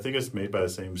 And I think it's made by the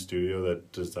same studio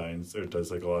that designs or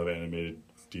does like a lot of animated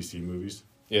DC movies.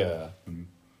 Yeah.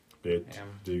 They Yeah.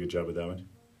 did a good job with that one.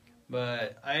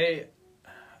 But I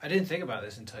didn't think about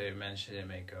this until you mentioned it,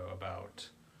 Mako, about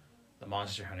the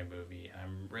Monster Hunter movie.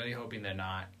 I'm really hoping they're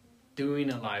not doing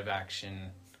a live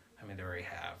action. I mean, they already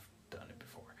have done it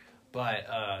before.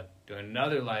 But doing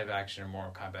another live action of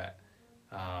Mortal Kombat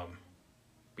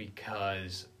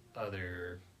because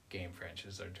other game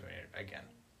franchises are doing it again.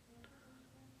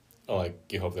 Oh,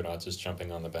 like, you hope they're not just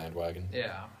jumping on the bandwagon.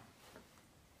 Yeah.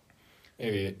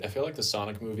 Maybe, I feel like the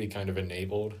Sonic movie kind of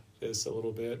enabled this a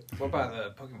little bit. What about the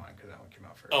Pokemon? Because that one came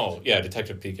out first. Oh, yeah,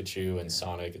 Detective Pikachu and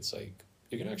Sonic. It's like,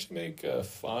 you can actually make a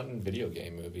fun video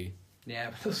game movie.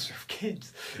 Yeah, but those are for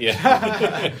kids.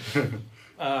 Yeah.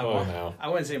 Well, no. I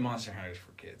wouldn't say Monster Hunter's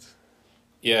for kids.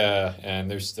 Yeah, and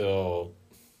there's still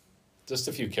just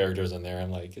a few characters in there.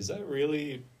 I'm like, is that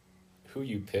really who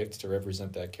you picked to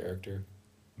represent that character?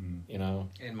 You know?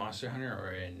 In Monster Hunter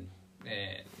or in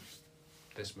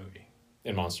this movie?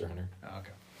 In Monster Hunter. Oh, okay.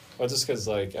 Well, just because,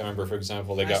 like, I remember, for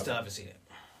example, I still haven't seen it.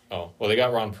 Oh, well, they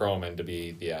got Ron Perlman to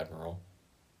be the Admiral.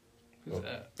 Who's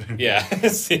that? Yeah.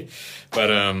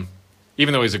 But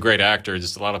even though he's a great actor,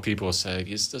 just a lot of people say he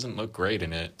just doesn't look great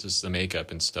in it, just the makeup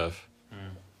and stuff.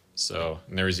 So,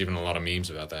 and there was even a lot of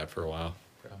memes about that for a while.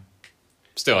 Yeah.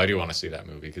 Still, I do want to see that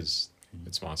movie because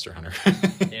it's Monster Hunter.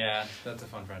 Yeah, that's a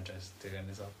fun franchise to end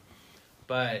this up.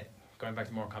 But going back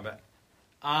to Mortal Kombat,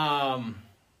 I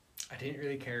didn't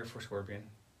really care for Scorpion.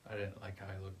 I didn't like how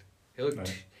he looked.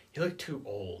 He looked too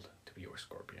old to be your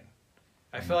Scorpion.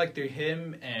 I feel like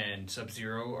him and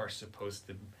Sub-Zero are supposed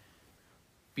to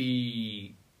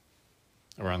be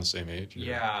Around the same age? Or...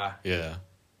 Yeah. Yeah.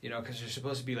 You know, because they're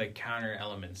supposed to be like counter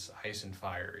elements, ice and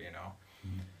fire, you know.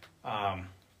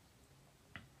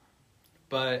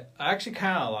 But I actually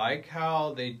kind of like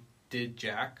how they did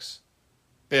Jax.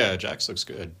 Yeah, Jax looks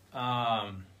good.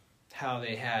 How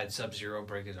they had Sub-Zero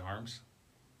break his arms,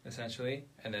 essentially.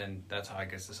 And then that's how I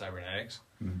guess the cybernetics.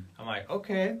 I'm like,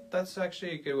 okay, that's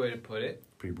actually a good way to put it.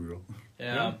 Pretty brutal.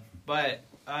 Yeah. But,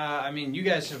 I mean, you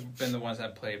guys have been the ones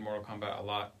that played Mortal Kombat a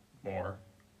lot more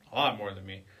than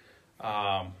me.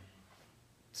 But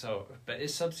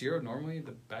is Sub-Zero normally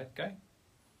the bad guy?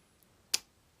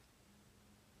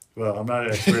 Well, I'm not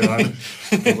an expert on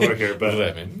the lore here, but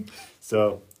Lemon.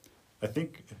 so I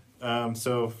think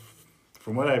so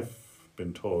from what I've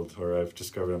been told or I've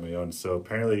discovered on my own, so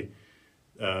apparently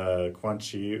Quan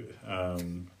Chi,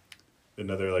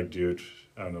 another like dude,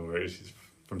 I don't know where he's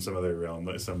from, some other realm,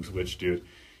 like some witch dude,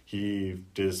 he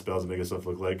did his spells to make himself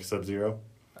look like Sub-Zero.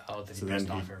 Oh, did So he then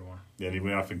pissed off he- everyone? Yeah, and he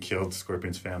went off and killed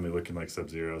Scorpion's family looking like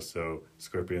Sub-Zero. So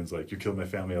Scorpion's like, you killed my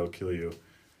family, I'll kill you.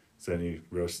 So then he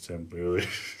roasts him, literally.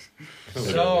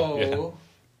 So,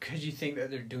 could you think that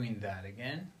they're doing that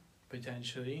again,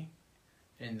 potentially,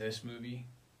 in this movie?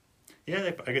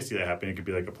 Yeah, I guess see that happening. It could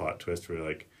be like a plot twist where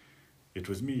like, it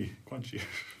was me, Quan Chi.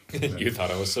 You thought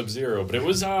I was Sub-Zero, but it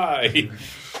was I,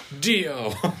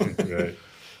 Dio. Right.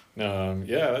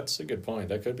 Yeah, that's a good point.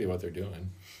 That could be what they're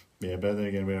doing. Yeah, but then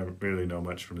again, we don't really know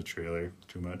much from the trailer,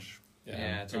 too much.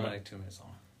 Yeah, it's only like 2 minutes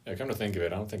long. Yeah, come to think of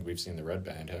it, I don't think we've seen the Red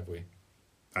Band, have we?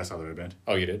 I saw the red band.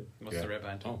 Oh, you did? What's Yeah. the red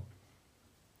band? Oh.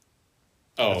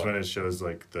 That's Oh, when it shows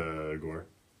like the gore.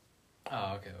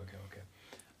 Oh, okay.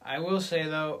 I will say,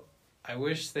 though, I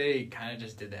wish they kind of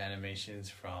just did the animations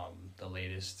from the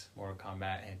latest Mortal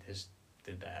Kombat and just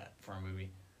did that for a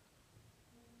movie.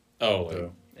 oh, like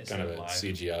So, Instead kind of a live.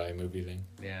 CGI movie thing.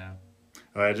 Yeah.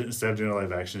 instead of doing a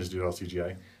live action, just do it all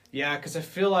CGI. Yeah, because I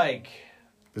feel like...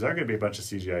 There's already going to be a bunch of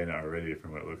CGI in it already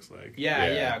from what it looks like.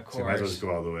 Yeah, of So you might as well course. just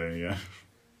go all the way, yeah.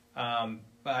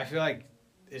 But I feel like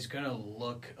it's going to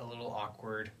look a little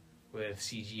awkward with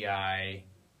CGI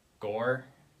gore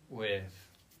with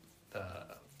the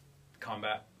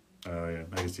combat. Oh, yeah,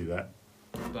 I can see that.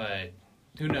 But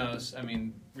who knows? I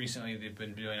mean, recently they've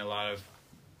been doing a lot of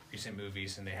recent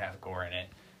movies and they have gore in it.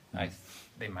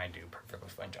 They might do a perfectly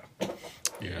fine job.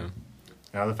 Yeah.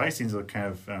 Now the fight scenes look kind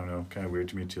of, I don't know, kind of weird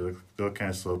to me too. They look kind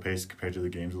of slow paced compared to the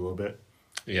games a little bit.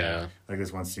 Yeah. Like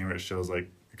this one scene where it shows like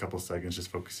a couple seconds just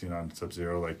focusing on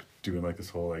Sub-Zero, like doing like this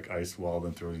whole like ice wall,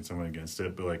 then throwing someone against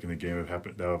it. But like in the game, that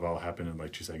would have all happened in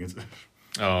like 2 seconds.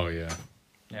 Oh, yeah.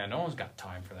 Yeah, no one's got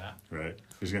time for that. Right.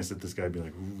 He's gonna sit this guy and be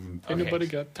like, ooh. Okay. Ain't nobody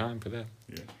got time for that.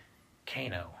 Yeah.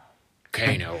 Kano.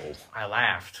 Kano. I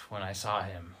laughed when I saw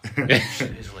him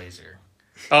shoot his laser.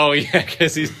 Oh, yeah,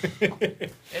 because he's...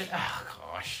 Oh,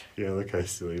 gosh. Yeah, look kind of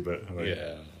silly, but like,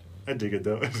 yeah. I dig it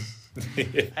though.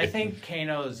 I think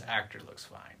Kano's actor looks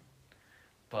fine.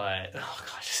 But, oh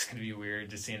gosh, it's going to be weird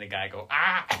just seeing a guy go,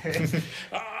 ah!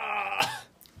 Ah!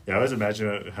 Yeah, I always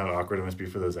imagine how awkward it must be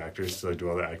for those actors to like do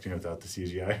all the acting without the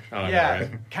CGI. Oh, Yeah,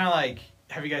 right. kind of like,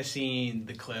 have you guys seen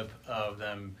the clip of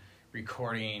them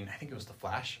recording, I think it was The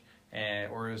Flash,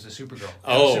 or it was the Supergirl.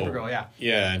 Oh. Supergirl, yeah.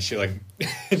 Yeah, and she like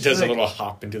does like, a little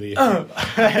hop into the... And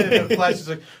the Flash is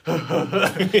like,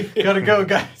 gotta go,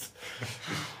 guys.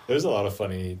 There's a lot of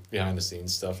funny behind the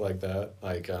scenes stuff like that.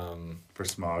 Like, For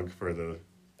Smog, for the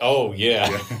oh, yeah.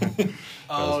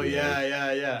 Oh, really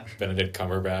yeah. Benedict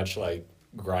Cumberbatch like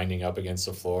grinding up against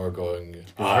the floor going,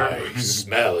 I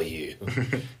smell you.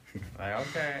 Like,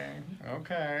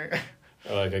 okay.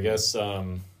 Like, I guess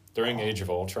during Age of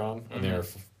Ultron, when they were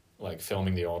like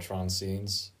filming the Ultron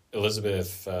scenes,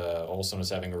 Elizabeth Olsen was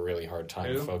having a really hard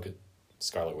time Who? focus.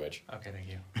 Scarlet Witch. Okay, thank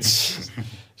you.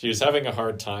 She was having a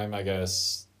hard time, I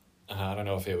guess. I don't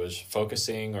know if it was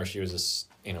focusing or she was just,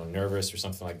 nervous or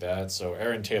something like that. So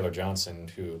Aaron Taylor Johnson,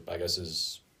 who I guess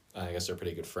they're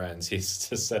pretty good friends, he's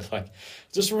just said like,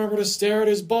 just remember to stare at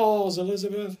his balls,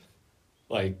 Elizabeth.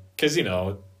 Like, because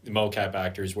mocap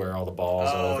actors wear all the balls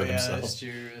all over themselves.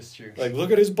 That's true. Like, look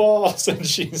at his balls, and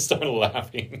she started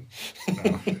laughing.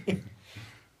 Oh.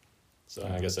 So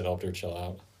I guess it helped her chill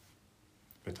out.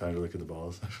 By time to look at the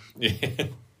balls. Yeah.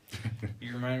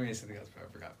 You reminded me of something else, but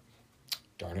I forgot.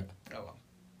 Darn it. Oh, well.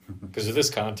 Because of this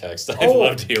context, I'd Oh,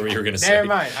 love to hear what you were going to say. Never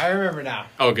mind. I remember now.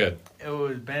 Oh, good. It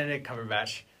was Benedict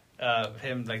Cumberbatch.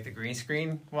 Him, like, the green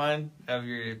screen one of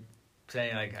you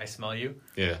saying, like, I smell you.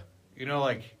 Yeah.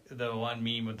 Like, the one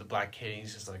meme with the black kid,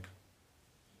 he's just like...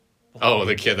 Oh,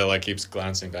 the kid that like keeps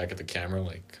glancing back at the camera,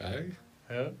 like, hi.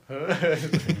 Huh? I don't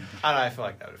know, I feel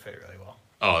like that would fit really well.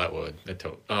 Oh, that would.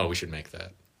 Oh, we should make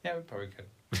that. Yeah, we probably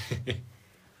could.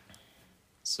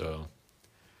 So,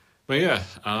 but yeah,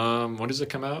 when does it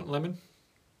come out, Lemon?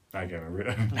 I can't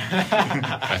remember.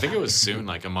 I think it was soon,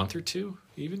 like a month or two,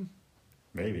 even.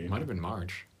 Maybe. It might have been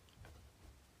March.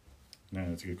 No,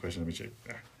 that's a good question. Let me check.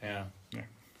 Yeah.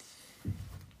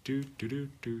 Do do do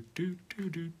do do do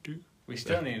do do. We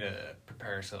still need to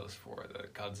prepare ourselves for the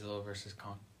Godzilla versus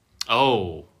Kong.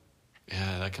 Oh,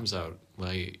 yeah, that comes out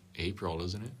late April,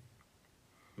 doesn't it?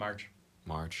 March.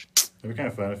 It'd be kind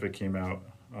of fun if it came out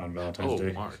on Valentine's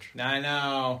Day. March. I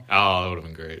know. Oh, that would have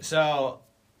been great. So,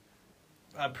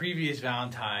 a previous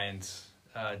Valentine's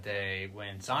Day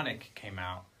when Sonic came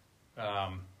out,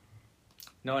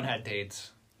 no one had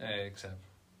dates except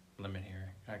Lemon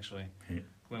here, actually. Yeah.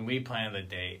 When we planned the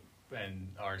date, and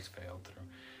ours failed through.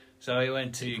 So we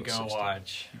went to April go 16th.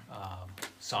 watch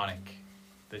Sonic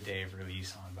the day of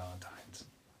release on Valentine's.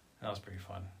 That was pretty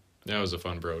fun. That was a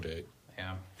fun bro date.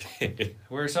 Yeah.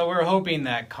 We're hoping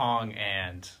that Kong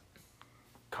and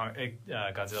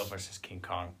Godzilla versus King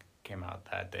Kong came out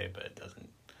that day, but it doesn't.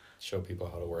 Show people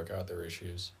how to work out their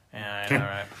issues. Yeah, I know,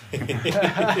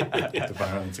 right? The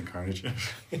violence and carnage.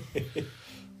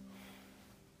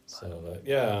 So,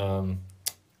 yeah,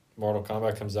 Mortal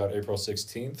Kombat comes out April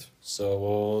 16th, so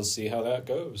we'll see how that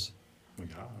goes.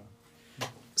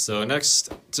 So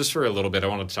next, just for a little bit, I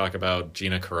want to talk about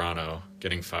Gina Carano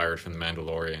getting fired from The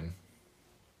Mandalorian.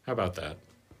 How about that?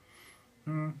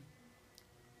 I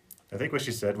think what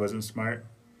she said wasn't smart,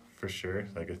 for sure.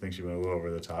 Like, I think she went a little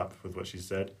over the top with what she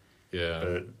said. Yeah.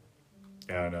 But,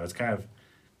 yeah, I don't know. It's kind of...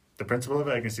 The principle of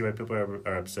it, I can see why people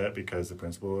are upset, because the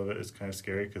principle of it is kind of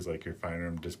scary, because, like, you're firing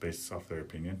them just based off their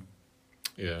opinion.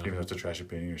 Yeah. Even though it's a trash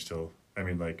opinion, you're still... I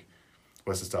mean, like,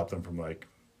 what's to stop them from, like,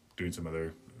 doing some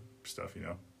other stuff, you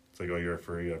know? It's like, oh, you're a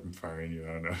furry, I'm firing you.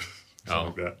 I don't know.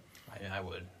 Something like that. I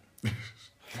would.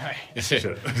 Right.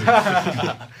 Shit.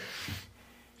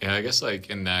 Yeah, I guess, like,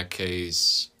 in that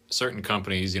case, certain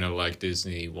companies, like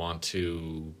Disney, want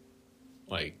to,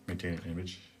 like... Maintain an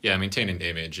image. Yeah, maintain an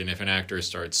image. And if an actor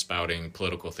starts spouting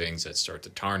political things that start to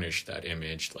tarnish that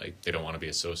image, like, they don't want to be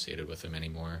associated with them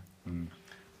anymore.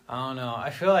 I don't know. I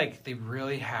feel like they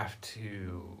really have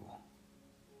to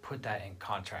put that in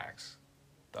contracts,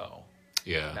 though,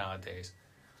 Yeah. nowadays.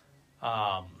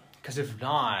 Because if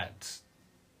not,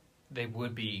 they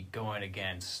would be going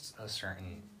against a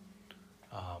certain,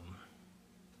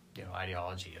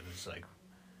 ideology. It's like,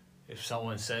 if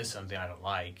someone says something I don't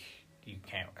like, you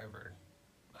can't ever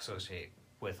associate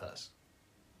with us.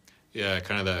 Yeah,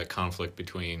 kind of that conflict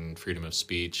between freedom of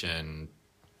speech and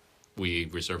we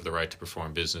reserve the right to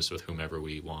perform business with whomever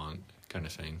we want kind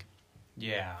of thing.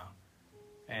 Yeah.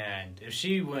 And if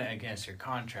she went against her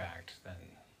contract, then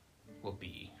what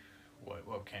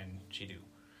can she do?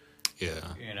 Yeah.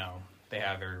 They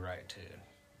have every right to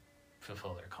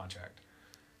fulfill their contract.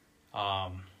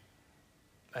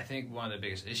 I think one of the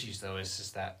biggest issues, though, is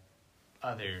just that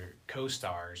other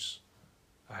co-stars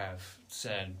have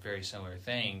said very similar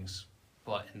things,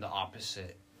 but in the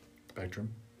opposite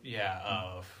spectrum. Yeah,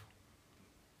 of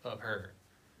her,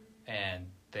 and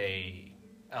they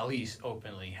at least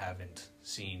openly haven't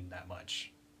seen that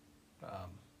much.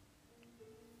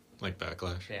 Like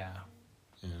backlash. Yeah.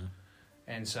 Yeah.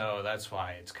 And so that's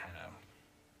why it's kind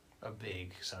of a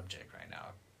big subject right now,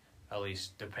 at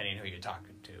least depending who you're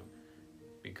talking to,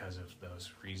 because of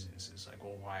those reasons. It's like,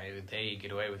 well, why did they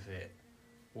get away with it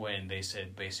when they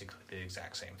said basically the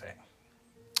exact same thing?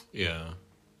 Yeah.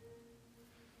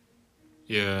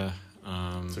 Yeah.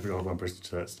 So if you hold one person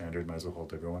to that standard, might as well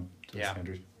hold everyone to that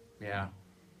standard. Yeah.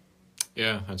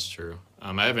 Yeah, that's true.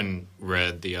 I haven't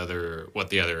read what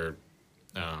the other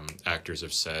actors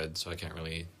have said, so I can't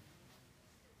really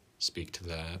speak to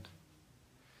that.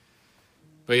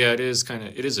 But yeah, it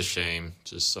is a shame,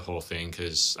 just the whole thing,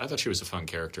 because I thought she was a fun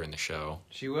character in the show.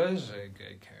 She was a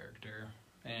good character,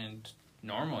 and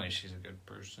normally she's a good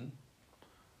person.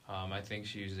 I think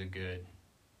she's a good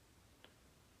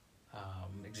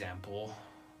example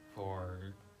for,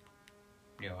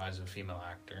 as a female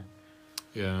actor.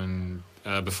 Yeah, and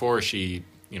before she,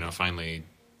 finally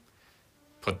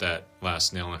put that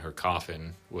last nail in her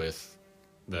coffin with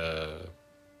the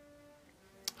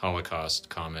Holocaust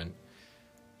comment,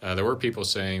 there were people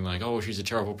saying, like, oh, she's a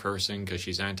terrible person because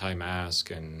she's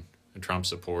anti-mask and a Trump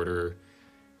supporter.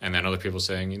 And then other people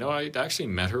saying, I actually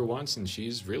met her once and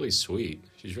she's really sweet.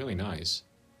 She's really nice.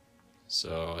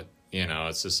 So,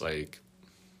 it's just like,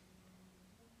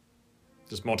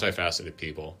 just multifaceted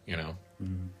people,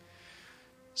 Mm-hmm.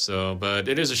 So, but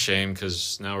it is a shame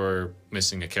because now we're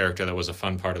missing a character that was a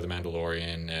fun part of The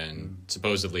Mandalorian, and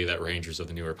supposedly that Rangers of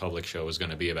the New Republic show was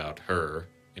going to be about her,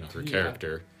 her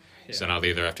character. Yeah. So now they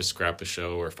either have to scrap the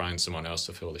show or find someone else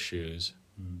to fill the shoes.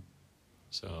 Mm-hmm.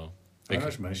 So, I don't know how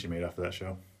much money she made off of that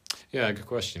show. Yeah, good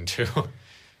question too.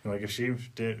 Like if she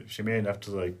made enough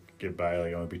to like get by.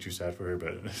 Like I won't be too sad for her,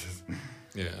 but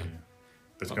yeah.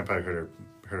 But it's gonna probably hurt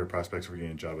her prospects for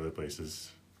getting a job other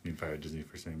places. Being fired at Disney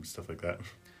for saying stuff like that.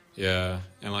 Yeah,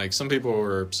 and like some people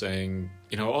were saying,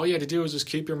 all you had to do was just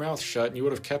keep your mouth shut, and you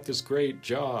would have kept this great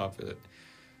job.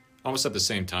 Almost at the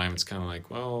same time, it's kind of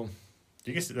like, well,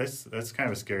 you guess that's kind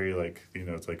of a scary, like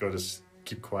it's like, oh, just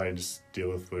keep quiet and just deal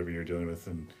with whatever you're dealing with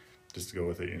and just go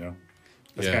with it.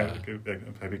 That's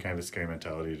might be kind of a scary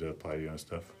mentality to apply to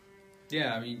stuff.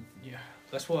 Yeah, I mean,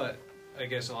 that's what I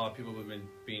guess a lot of people have been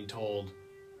being told.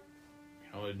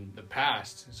 In the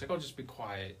past, it's like, oh, just be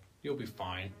quiet, you'll be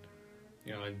fine.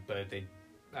 But if they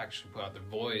actually put out their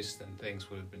voice, then things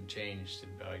would have been changed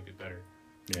and probably be better.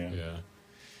 Yeah.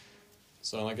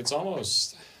 So, like, it's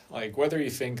almost like whether you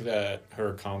think that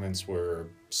her comments were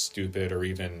stupid or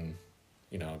even,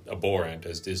 abhorrent,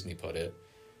 as Disney put it,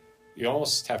 you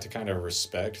almost have to kind of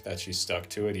respect that she stuck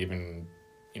to it, even,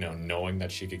 knowing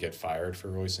that she could get fired for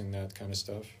voicing that kind of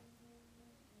stuff.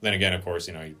 Then again, of course,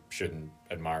 you shouldn't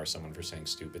admire someone for saying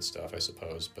stupid stuff, I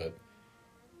suppose, but...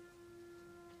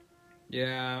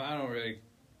 Yeah, I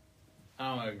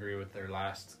don't agree with their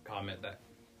last comment that,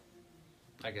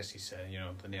 I guess he said,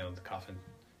 the nail in the coffin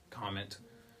comment.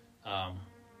 But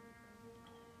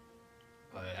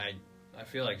I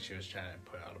feel like she was trying to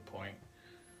put out a point,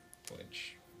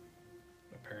 which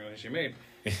apparently she made.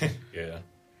 Yeah.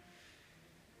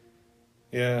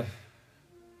 Yeah.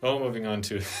 Well, moving on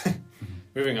to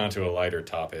a lighter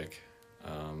topic.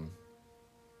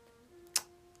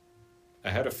 I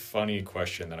had a funny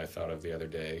question that I thought of the other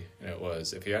day, and it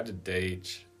was, if you had to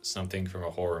date something from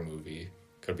a horror movie,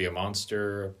 could be a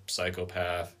monster, a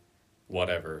psychopath,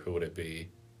 whatever, who would it be?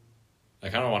 I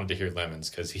kind of wanted to hear Lemons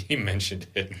because he mentioned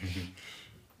it.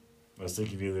 I was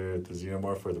thinking either the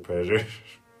Xenomorph or the Predator.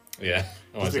 Yeah.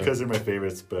 Just because they're my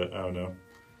favorites, but I don't know.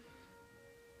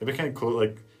 It'd be kind of cool,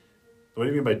 like, what do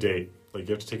you mean by date? Like,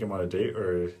 you have to take them on a date,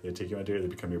 or they take you on a date, or they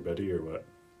become your buddy, or what?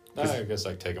 I guess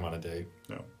take them on a date.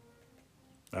 No.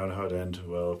 I don't know how it'd end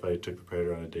well if I took the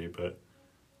Predator on a date, but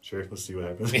Sure, let's see what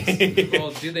happens.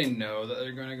 Well, do they know that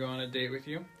they're going to go on a date with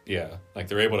you? Yeah, like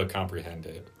they're able to comprehend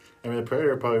it. I mean, the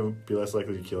predator would probably be less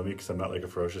likely to kill me because I'm not like a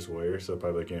ferocious warrior, so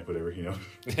probably like, yeah, whatever, you know.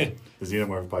 The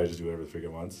xenomorph would probably just do whatever the freak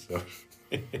it wants, so.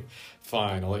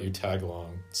 Fine, I'll let you tag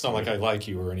along. It's not like I like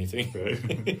you or anything.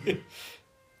 Right.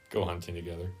 Go hunting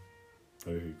together.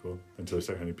 That would be cool. Until we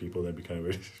start hunting people, that'd be kind of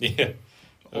weird. Yeah.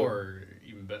 Or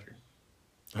even better.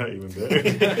 Even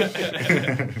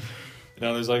better.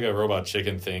 No, there's like a robot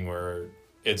chicken thing where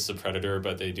it's the predator,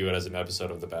 but they do it as an episode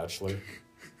of The Bachelor.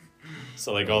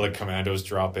 So like all the commandos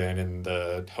drop in and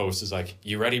the host is like,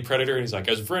 "You ready, predator?" And he's like,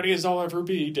 "As ready as I'll ever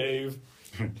be, Dave."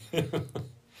 I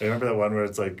remember that one where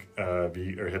it's like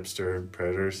hipster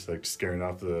predators like scaring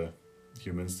off the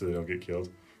humans so they don't get killed.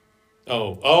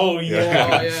 Oh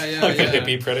yeah. Oh, yeah, Like the yeah.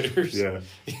 hippie predators. Yeah.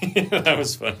 That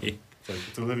was funny. It's like,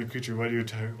 it's a living creature, why do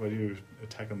you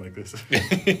attack them like this?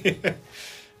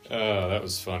 Oh, that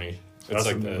was funny. I It's also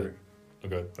like remember, the. Oh,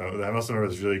 good. I also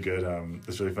remember this really good,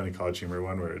 this really funny college humor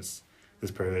one where it's this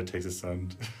predator takes his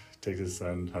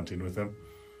son hunting with him,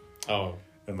 Oh.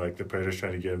 and like the predator's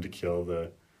trying to get him to kill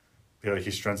like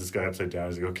he strunts this guy upside down.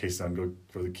 He's like, "Okay, son, go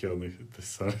for the kill." And the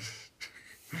son,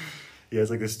 he has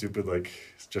like this stupid like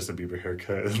Justin Bieber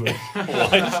haircut. And, like,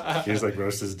 What? he just like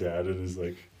roasts his dad and is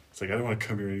like, it's like, "I don't want to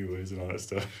come here anyways," and all that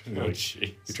stuff. And, Oh, like,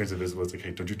 jeez. he turns invisible. It's like,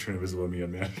 "Hey, don't you turn invisible on me,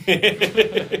 young man."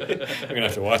 I'm gonna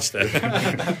have to watch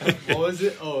that. What was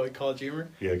it? Oh, College Humor?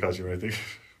 Yeah, college humor, I think.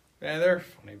 Yeah, they're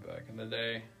funny back in the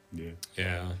day. Yeah.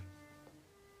 Yeah.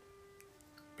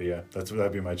 But yeah,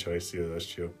 that'd be my choice. Yeah, that's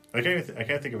true. I can't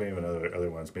think of any other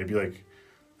ones. Maybe like,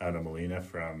 I don't know, Melina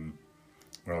from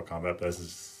Mortal Kombat.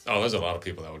 Oh, there's a lot of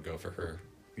people that would go for her.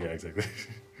 Yeah, exactly.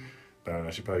 But I don't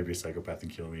know. She'd probably be a psychopath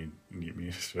and kill me and eat me.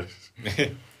 So,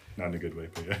 not in a good way,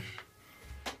 but yeah.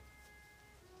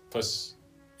 Plus,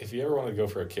 if you ever wanted to go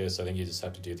for a kiss, I think you just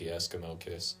have to do the Eskimo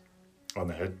kiss. On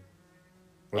the head.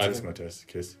 What's I this think- test?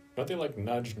 Kiss. Don't they like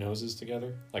nudge noses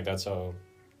together? Like that's what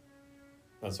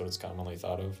it's commonly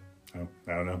thought of. Oh,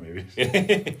 I don't know. Maybe.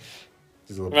 Imagine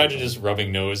Just a little just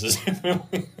rubbing noses.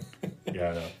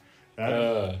 Yeah, I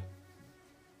know.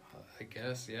 I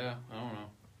guess, yeah. I don't know.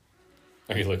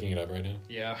 Are you looking it up right now?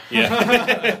 Yeah.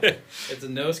 Yeah. It's a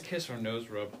nose kiss or nose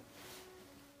rub.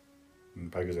 Probably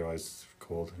because they're always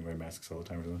cold and wear masks all the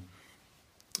time or something.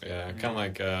 Yeah, kind of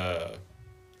like I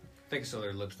think so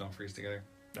their lips don't freeze together.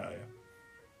 Oh, yeah.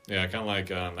 yeah, kind of like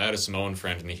I had a Samoan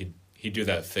friend and he'd do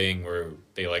that thing where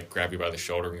they like grab you by the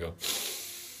shoulder and go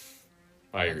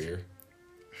by your ear.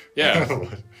 Yeah, What?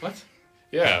 What?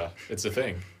 yeah, it's a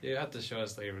thing. You have to show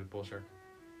us later with Bull Shark.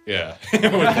 Yeah, with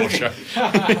bullshit.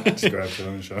 Just grab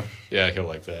them and show 'em. Yeah, he'll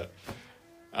like that.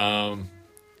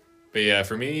 But yeah,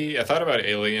 for me, I thought about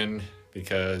Alien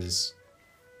because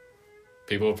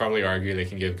people will probably argue they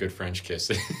can give good French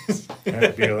kisses.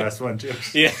 That'd be the last one, too.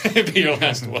 Yeah, be your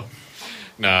last one.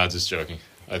 Nah, just joking.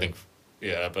 I think,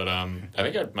 yeah, but I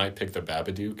think I might pick the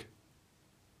Babadook.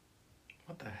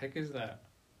 What the heck is that?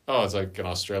 Oh, it's like an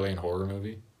Australian horror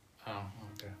movie. Oh,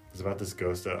 okay. It's about this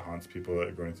ghost that haunts people that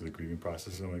are going through the grieving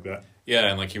process or something like that. Yeah,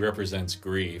 and like he represents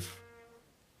grief.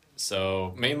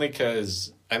 So mainly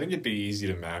because I think it'd be easy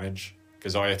to manage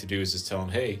because all you have to do is just tell him,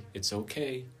 "Hey, it's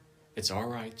okay, it's all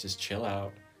right, just chill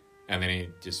out," and then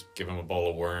you just give him a bowl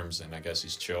of worms, and I guess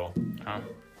he's chill.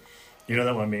 You know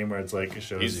that one meme where it's like, it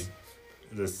shows Easy.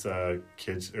 this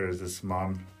kid, or this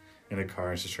mom in a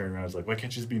car and she's turning around, it's like, "Why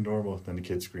can't you just be normal?" Then the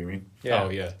kid's screaming. Oh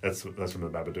yeah, That's from the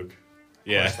Babadook.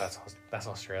 yeah. That's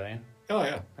Australian. Oh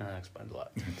yeah. That explains a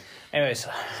lot. Anyways,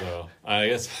 So I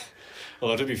guess,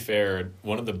 although to be fair,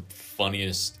 one of the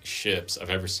funniest ships I've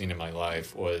ever seen in my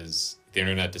life was the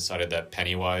internet decided that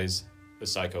Pennywise, the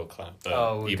psycho clown,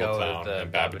 the we evil go with clown, the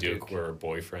and Babadook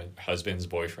Babadook. were husbands,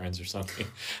 boyfriends, or something.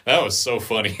 That was so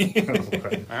funny.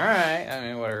 all right. I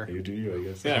mean, whatever. You do you, I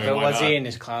guess. Yeah, I mean, But why was not? he in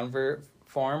his clown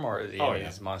form or is he Oh, in yeah.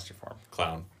 his monster form?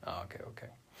 Clown. Oh, okay.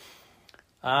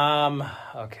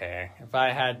 Okay. If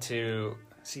I had to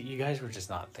see, you guys were just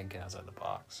not thinking outside the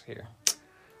box here.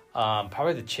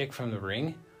 Probably the chick from The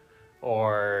Ring,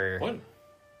 or What?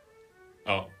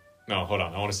 Oh no! Hold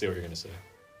on. I want to see what you're gonna say.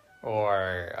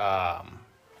 or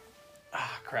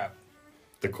crap.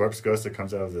 The corpse ghost that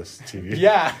comes out of this TV.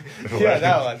 Yeah, yeah, What?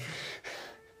 that one.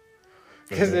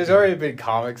 Because there's already been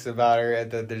comics about her,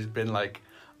 and then there's been like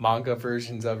manga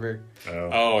versions of her. Oh.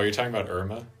 Oh, you're talking about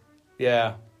Irma?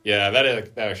 Yeah, Yeah,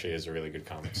 that actually is a really good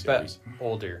comic but series.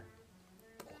 older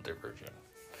version.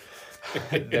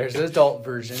 There's an adult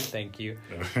version. Thank you.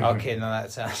 Okay, no,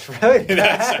 that sounds really bad.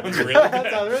 That sounds really That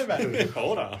bad. sounds really bad.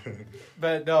 Hold on.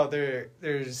 But no,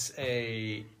 there's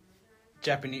a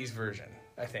Japanese version,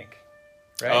 I think.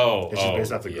 right? Oh, It's just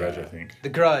based off the yeah. Grudge, I think. The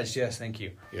Grudge. Yes, thank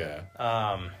you. Yeah.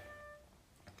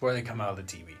 Where they come out of the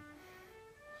TV,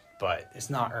 but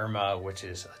it's not Irma, which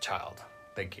is a child.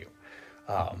 Thank you.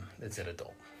 It's an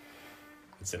adult.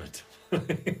 It's in it.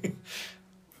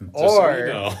 Or- you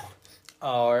know.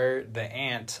 Or the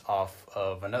aunt off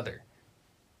of Another.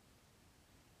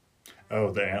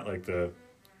 Oh, the ant, like the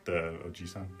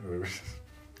Oji-san? Or whatever.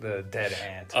 The dead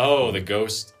aunt. Oh, the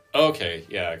ghost. Okay,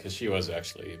 yeah, because she was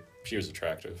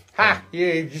attractive. Ha!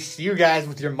 You guys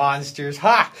with your monsters.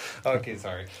 Ha! Okay,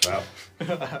 sorry. Wow.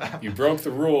 You broke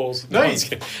the rules. No, I'm just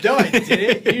kidding. I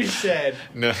didn't. You said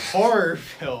No. horror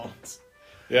films.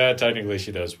 Yeah, technically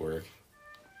she does work.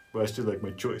 But I still like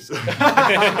my choice.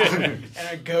 And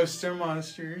a ghosts are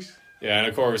monsters. Yeah, and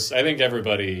of course, I think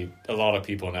a lot of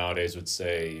people nowadays would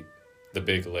say the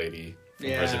big lady from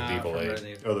Resident Evil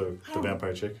 8. Oh, the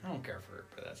vampire chick? I don't care for her,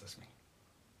 but that's just me.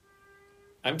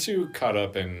 I'm too caught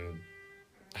up in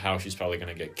how she's probably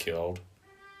going to get killed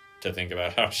to think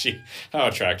about how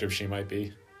attractive she might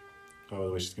be. Oh,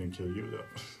 the way she's going to kill you, though.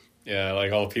 Yeah,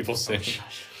 like all the people saying,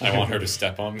 I want her to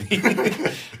step on me.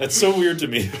 That's so weird to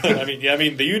me. I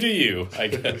mean, you do you, I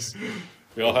guess.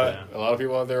 We all have, a lot of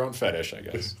people have their own fetish, I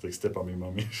guess. It's like, step on me,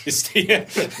 mommy. Yeah.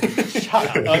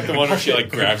 I like the one where she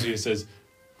like grabs you and says,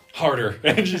 harder.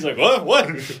 And she's like, what?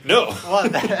 No. Well,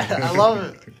 I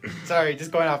love it. Sorry,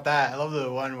 just going off that. I love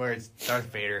the one where it's Darth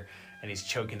Vader and he's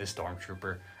choking the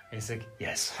stormtrooper. And he's like,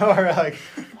 yes. Or like,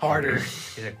 harder.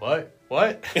 He's like, what?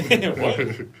 What? What? Yeah,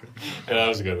 that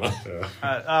was a good one.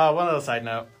 One little side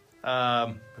note.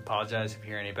 Apologize if you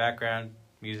hear any background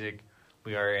music.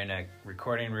 We are in a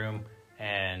recording room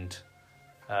and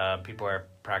people are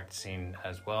practicing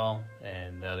as well.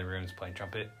 And the other room's playing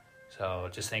trumpet. So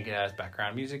just think it as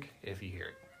background music if you hear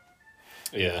it.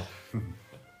 Yeah.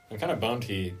 I'm kind of bummed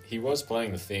he was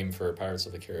playing the theme for Pirates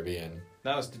of the Caribbean.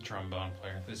 That was the trombone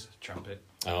player. This is trumpet.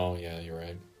 Oh, yeah, you're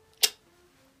right.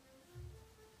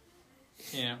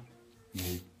 Yeah.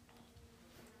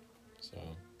 So,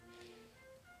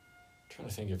 trying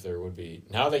to think if there would be,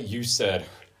 now that you said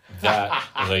that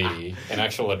lady, an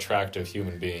actual attractive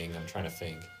human being, I'm trying to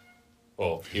think.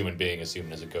 Well, human being as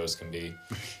human as a ghost can be.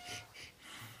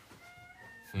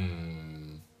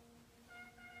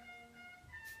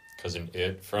 Cousin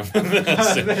It from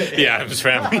the Addams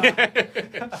Family.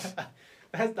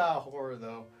 That's not horror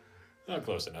though. Not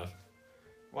close enough.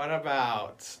 What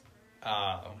about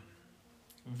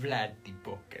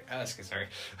Vladivostok? Sorry.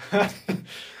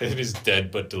 It is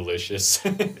dead but delicious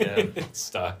Yeah.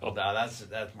 style. No,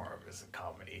 that's more of a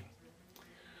comedy.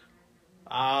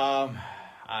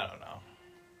 I don't know.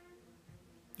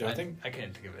 Yeah, I think I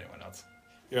couldn't think of anyone else.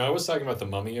 I was talking about the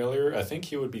Mummy earlier. I think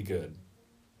he would be good.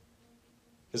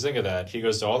 Because think of that. He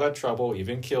goes to all that trouble,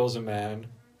 even kills a man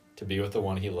to be with the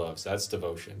one he loves. That's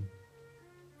devotion.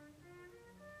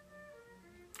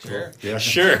 Sure. Yeah.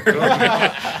 Sure.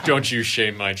 Don't you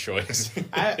shame my choice. We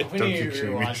Don't need to keep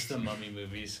shaming me. rewatch the Mummy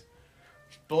movies.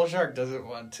 Bullshark doesn't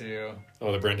want to.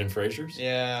 Oh, the Brendan Frasers?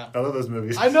 Yeah. I love those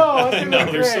movies. I know. I I think know,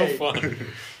 they're they're great. so fun.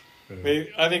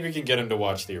 I think we can get him to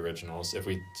watch the originals if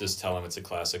we just tell him it's a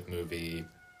classic movie,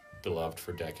 beloved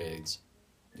for decades.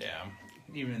 Yeah.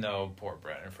 Even though poor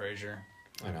Brendan Fraser.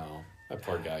 I know. That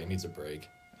poor guy, he needs a break.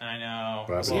 I know.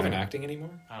 Well, Is he even acting anymore?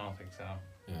 I don't think so.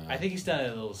 Yeah. I think he's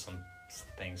done some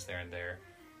things there and there.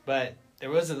 But there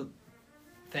was a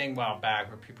thing a while back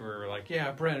where people were like,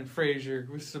 yeah, Brendan Fraser,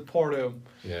 we support him.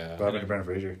 Yeah. What happened to Brendan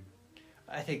Fraser?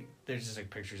 I think there's just like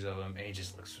pictures of him and he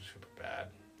just looks super bad.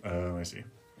 I see.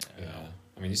 Yeah.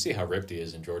 I mean, you see how ripped he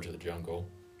is in George of the Jungle.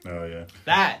 Oh, yeah.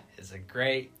 That is a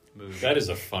great movie. That is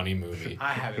a funny movie.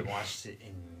 I haven't watched it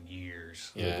in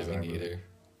years. Yeah, me bizarre movie. neither.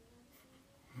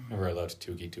 Never allowed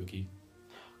to Tookie.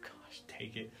 Oh gosh,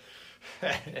 take it.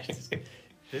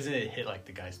 Doesn't it hit like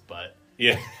the guy's butt?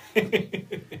 Yeah.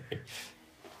 I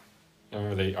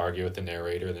remember they argue with the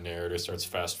narrator. The narrator starts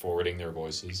fast forwarding their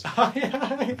voices. Oh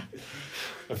yeah.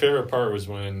 My favorite part was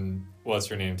when what's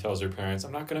her name tells her parents,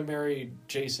 "I'm not gonna marry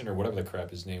Jason," or whatever the crap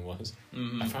his name was.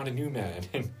 I found a new man.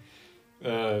 And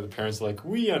the parents are like,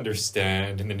 "We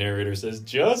understand," and the narrator says,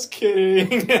 "Just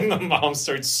kidding," and the mom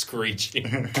starts screeching.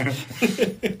 Didn't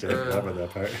forget about that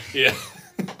part. Yeah.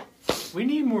 We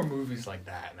need more movies like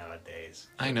that nowadays.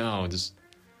 I know, just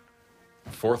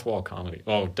fourth wall comedy.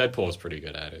 Oh, Deadpool is pretty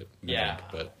good at it. I Yeah.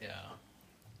 think, but Yeah.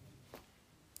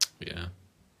 yeah.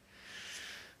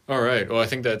 All right. Well, I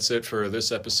think that's it for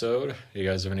this episode. You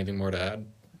guys have anything more to add?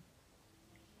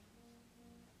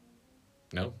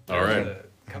 No? All right. There's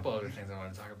a couple other things I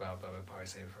want to talk about, but we'll probably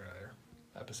save it for another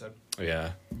episode.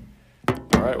 Yeah.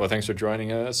 All right. Well, thanks for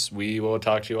joining us. We will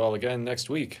talk to you all again next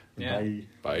week. Yeah. Bye.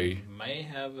 Bye. May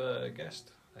have a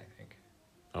guest, I think.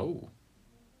 Oh,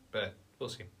 but we'll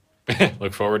see.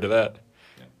 look forward to that.